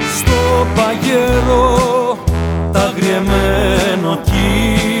στο παγερό τα αγριεμένο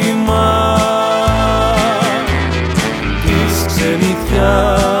κύμα της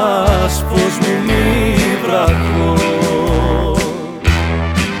ξενιθιάς, πως μου μη βραχώ.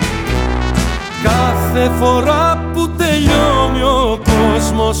 Κάθε φορά που τελειώνει ο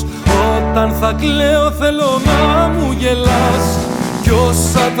κόσμος, όταν θα κλαίω θέλω να μου γελάς. Κι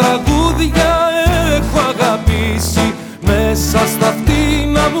όσα τραγούδια αγαπήσει μέσα στα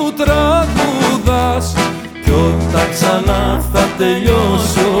φτύνα μου τραγουδάς. Κι όταν ξανά θα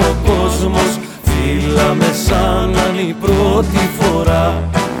τελειώσει ο κόσμος, φίλα με σαν να είναι η πρώτη φορά.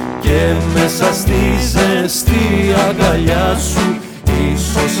 Και μέσα στη ζεστή αγκαλιά σου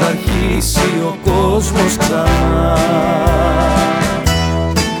ίσως αρχίσει ο κόσμος ξανά.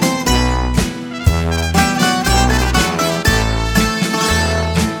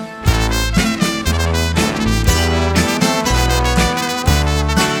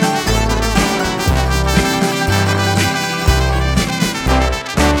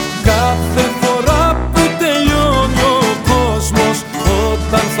 Κάθε φορά που τελειώνει ο κόσμος,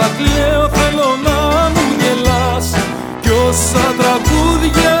 όταν θα κλαίω θέλω να μου γελάς. Κι όσα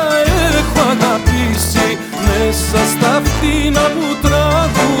τραγούδια έχω αγαπήσει μέσα στα φτύνα που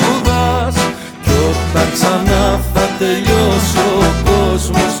τραγουδάς. Κι όταν ξανά θα τελειώσει ο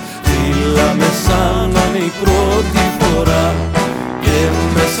κόσμος, φίλα με σαν να είναι η πρώτη φορά. Και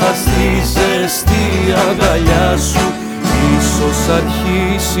μέσα στη ζεστή αγκαλιά σου ίσως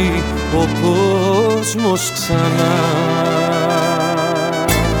αρχίσει ο κόσμος ξανά.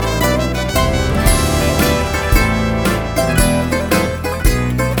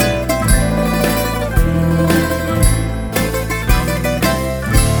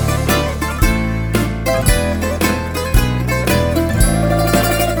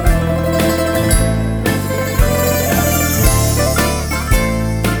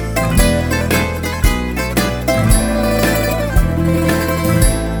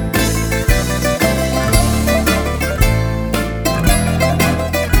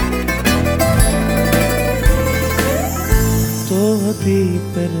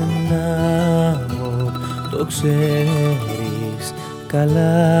 Ξέρεις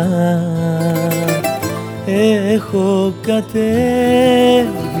καλά, έχω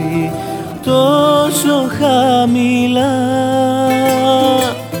κατέβει τόσο χαμηλά.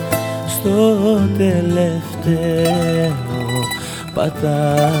 Στο τελευταίο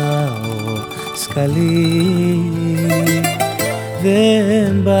πατάω σκαλί,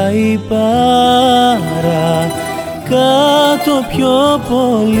 δεν πάει παρά κάτω πιο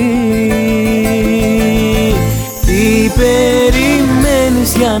πολύ. Τι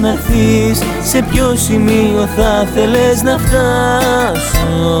περιμένεις για να έρθεις, σε ποιο σημείο θα θέλες να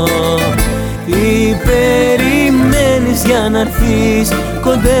φτάσω. Τι περιμένεις για να έρθεις,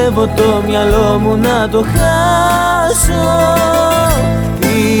 κοντεύω το μυαλό μου να το χάσω.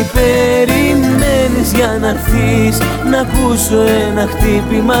 Τι περιμένεις για να έρθεις, να ακούσω ένα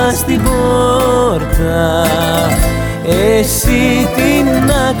χτύπημα στην πόρτα. Εσύ την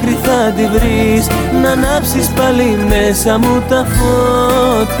άκρη θα τη βρεις, να ανάψεις πάλι μέσα μου τα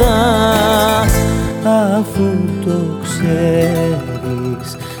φώτα. Αφού το ξέρεις,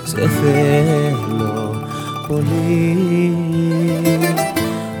 σε θέλω πολύ.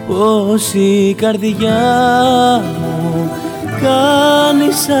 Πως η καρδιά μου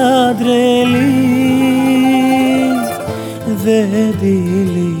κάνει σαν τρελή, δεν τη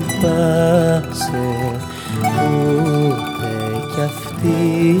λυπάσαι ούτε κι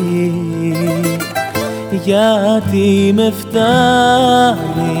αυτή, γιατί με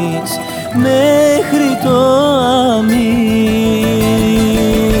φτάνεις μέχρι το αμήν.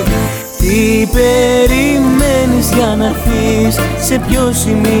 Τι περιμένεις για να έρθεις, σε ποιο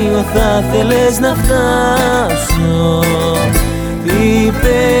σημείο θα θέλες να φτάσω. Τι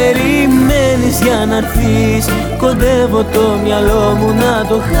περιμένεις για να έρθεις, κοντεύω το μυαλό μου να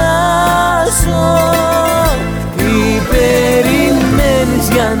το χάσω. Τι περιμένεις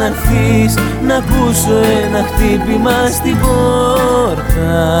για να έρθεις, να ακούσω ένα χτύπημα στην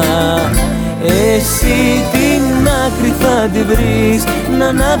πόρτα. Εσύ την άκρη θα τη βρεις, να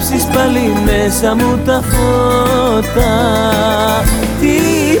ανάψεις πάλι μέσα μου τα φώτα. Τι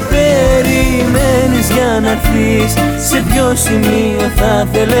περιμένεις για να έρθεις, σε ποιο σημείο θα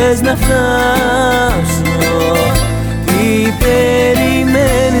θέλες να φτάσω. Τι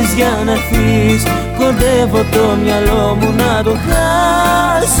περιμένεις για να έρθεις, κοντεύω το μυαλό μου να το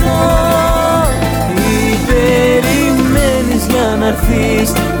χάσω. Τι περιμένεις για να έρθεις,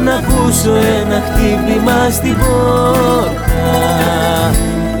 να ακούσω ένα χτύπημα στην πόρτα.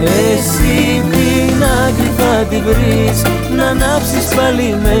 Εσύ την άκρη θα τη βρεις, να ανάψεις πάλι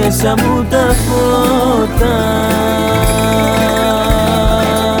μέσα μου τα φώτα.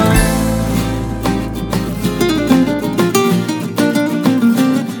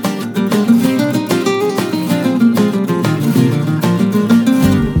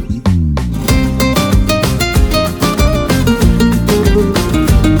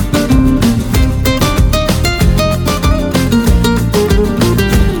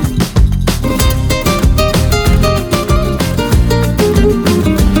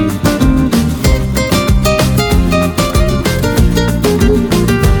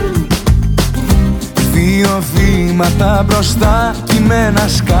 μπροστά κι με να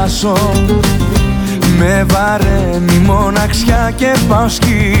σκάσω. Με βαραίνει μοναξιά και πάω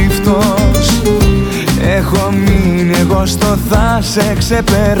σκύφτος. Έχω μείνει εγώ στο θα σε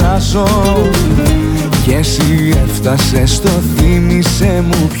ξεπεράσω. Και εσύ έφτασες, το θύμισε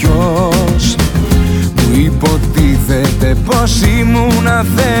μου ποιος. Μου υποτίθεται πως ήμουν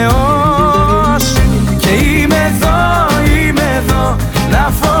Θεός. Και είμαι εδώ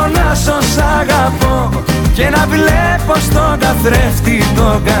να φωνάσω σ' αγαπώ. Και να βλέπω στον καθρέφτη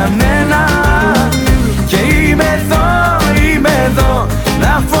τον κανένα. Και είμαι εδώ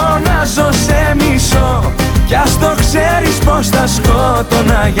να φωνάζω σε μισό. Κι ας το ξέρεις πως θα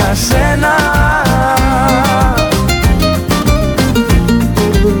σκότωνα για σένα.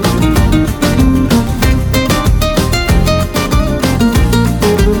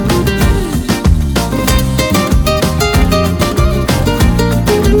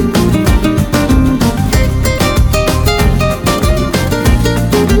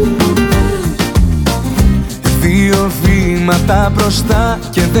 Τα μπροστά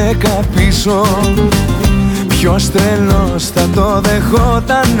και 10 πίσω. Ποιος τρελός θα το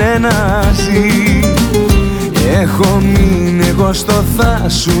δεχόταν ένα ζει. Έχω μείνει εγώ στο θα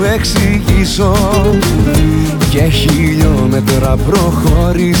σου εξηγήσω. Και χιλιόμετρα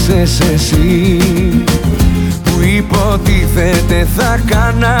προχώρησες εσύ. Που υποτίθεται θα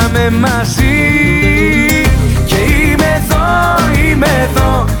κάναμε μαζί. Και είμαι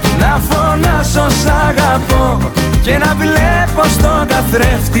εδώ να φωνάσω σ' αγαπώ. Και να βλέπω στον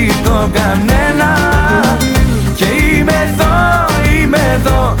καθρέφτη τον κανένα. Και είμαι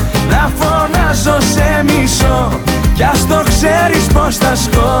εδώ να φωνάζω σε μισό. Κι ας το ξέρεις πως θα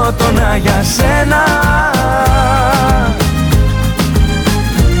σκότωνα για σένα.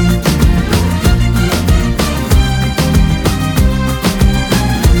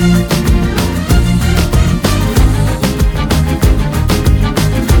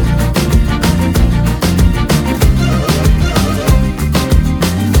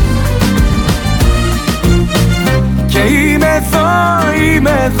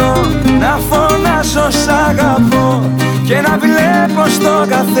 Είμαι εδώ να φωνάσω σ' αγαπώ. Και να βλέπω στον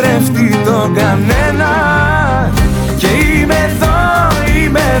καθρέφτη τον κανένα. Και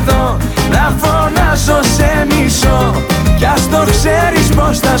είμαι εδώ να φωνάσω σε μισό. Κι ας το ξέρεις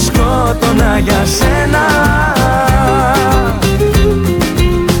πως θα σκότωνα για σένα.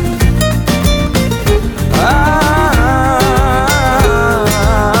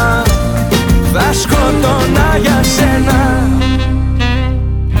 Θα σκότωνα για σένα.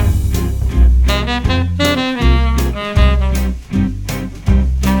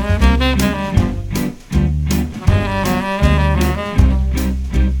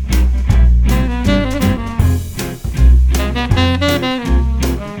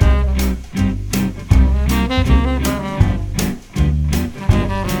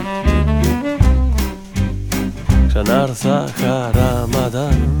 Ξανάρθα χαράματα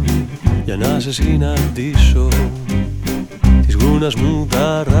για να σε συναντήσω. Της γούνας μου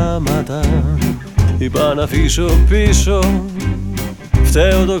τα ράματα είπα να αφήσω πίσω.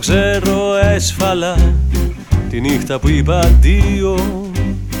 Φταίω το ξέρω έσφαλα τη νύχτα που είπα αντίο.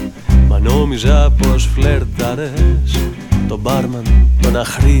 Μα νόμιζα πως φλερταρες τον μπάρμαν τον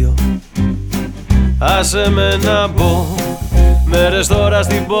αχρίο. Άσε με να μπω, μέρες τώρα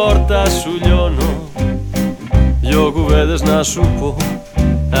στην πόρτα σου λιώνω. Δυο κουβέντες να σου πω,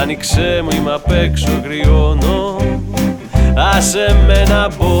 άνοιξέ μου είμαι απ' έξω κρυώνω. Άσε με να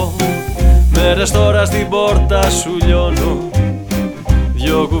μπω, μέρες τώρα στην πόρτα σου λιώνω.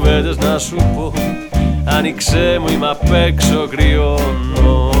 Δυο κουβέντες να σου πω, άνοιξέ μου είμαι απ' έξω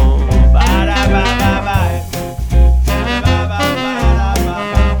κρυώνω.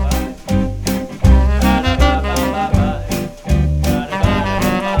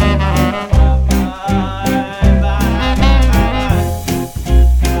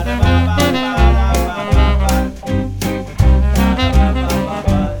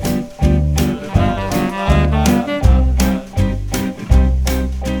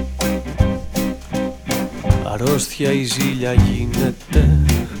 Αρρώστια η ζήλια γίνεται,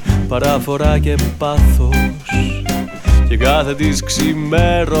 παράφορα και πάθος. Και κάθε της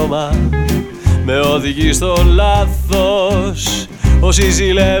ξημέρωμα με οδηγεί στο λάθος. Όσοι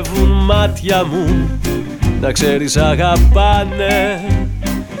ζηλεύουν μάτια μου, να ξέρεις αγαπάνε.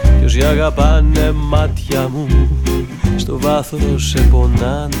 Κι όσοι αγαπάνε μάτια μου, στο βάθος σε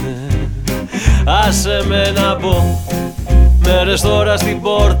πονάνε. Άσε με να πω, μέρες τώρα στην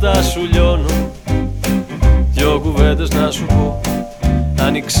πόρτα σου λιώνω. Δυο κουβέντες να σου πω,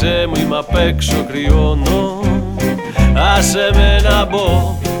 άνοιξέ μου είμαι απ' έξω κρυώνω. Άσε με να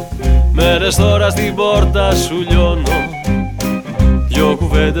μπω, μέρες τώρα στην πόρτα σου λιώνω. δυο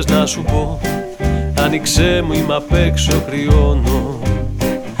κουβέντες να σου πω. Άνοιξέ μου, είμαι απ' έξω, κρυώνω.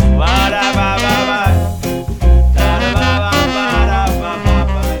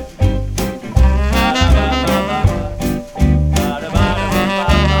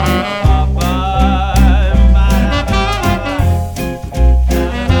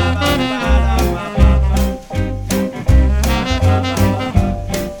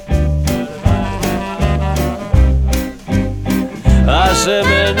 Άσε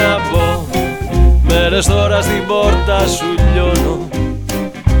με να πω, μέρες τώρα στην πόρτα σου λιώνω.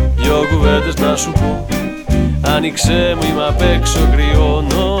 Δυο κουβέντες να σου πω, άνοιξέ μου, είμαι απ' έξω,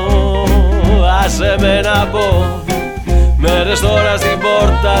 κρυώνω. Άσε με να πω, μέρες τώρα στην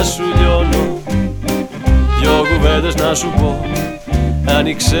πόρτα σου λιώνω. Δυο κουβέντες να σου πω,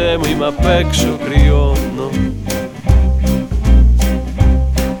 άνοιξέ μου, είμαι απ' έξω, κρυώνω.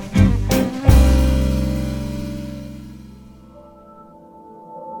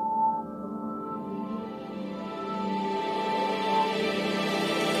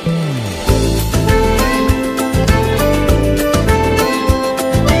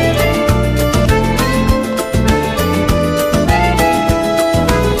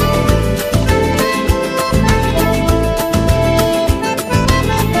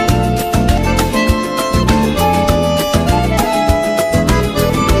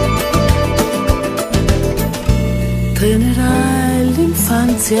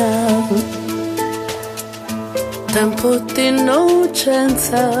 Tempo di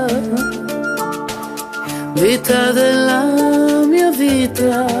innocenza, vita della mia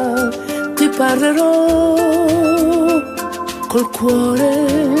vita, ti parlerò col cuore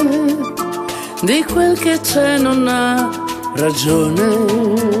di quel che c'è, non ha ragione.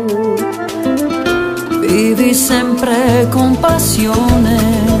 Vivi sempre con passione,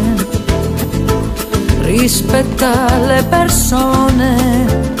 rispetta le persone,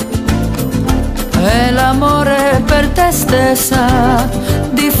 e l'amore per te stessa,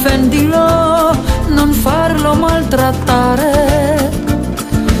 difendilo, non farlo maltrattare.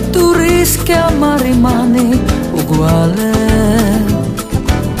 Tu rischia ma rimani uguale.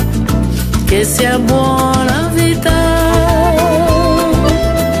 Che sia buona vita,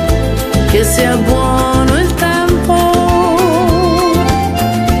 che sia buono il tempo,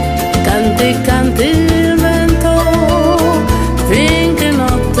 canti, canti il vento, finché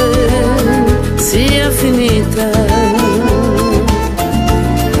notte sia finita.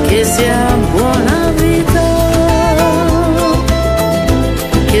 Che sia buona vita,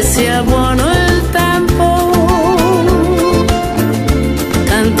 che sia buono il tempo,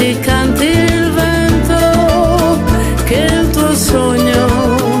 canti, canti il vento, che il tuo sogno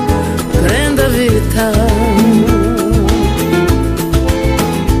prenda vita.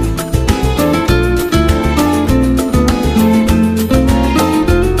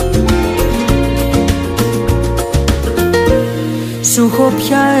 Σου έχω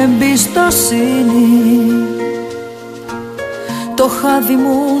πια εμπιστοσύνη, το χάδι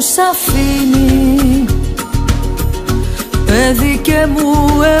μου σ' αφήνει. Παιδί και μου,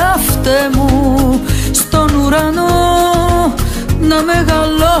 εαυτέ μου, στον ουρανό να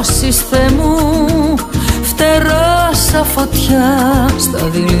μεγαλώσεις, Θεέ μου, φτερά σαν φωτιά στα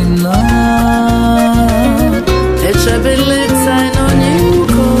δειλινά. E c'è bellezza in ogni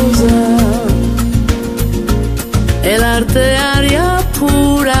cosa, e l'arte è aria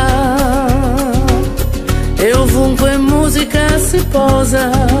pura, e ovunque musica si posa,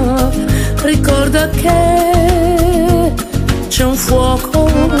 ricorda che c'è un fuoco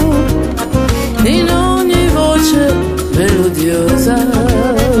in ogni voce melodiosa.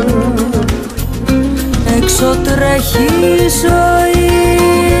 Έξω τρέχει η ζωή,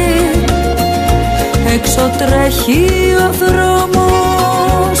 έξω τρέχει ο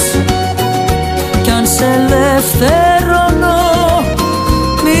δρόμος, κι αν σε ελευθερώνω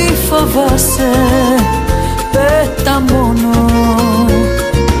μη φοβάσαι, πέτα μόνο.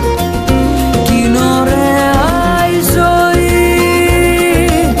 Κι είναι ωραία η ζωή,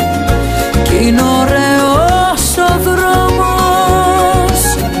 κι είναι ωραίος ο δρόμος,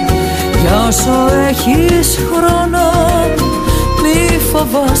 για όσο έχεις χρόνο μη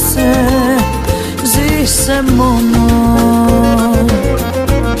φοβάσαι, ζήσε μόνο.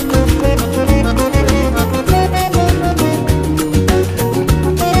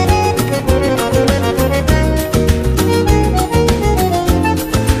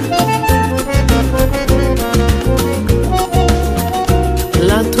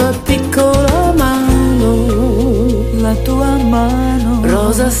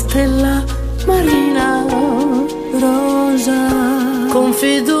 Rosa stella marina, rosa con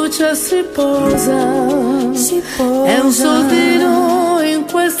fiducia si posa. È un soldino in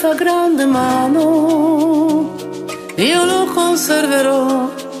questa grande mano, io lo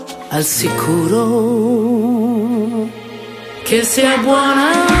conserverò al sicuro. Che sia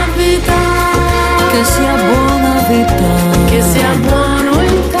buona vita, che sia buona vita, che sia buona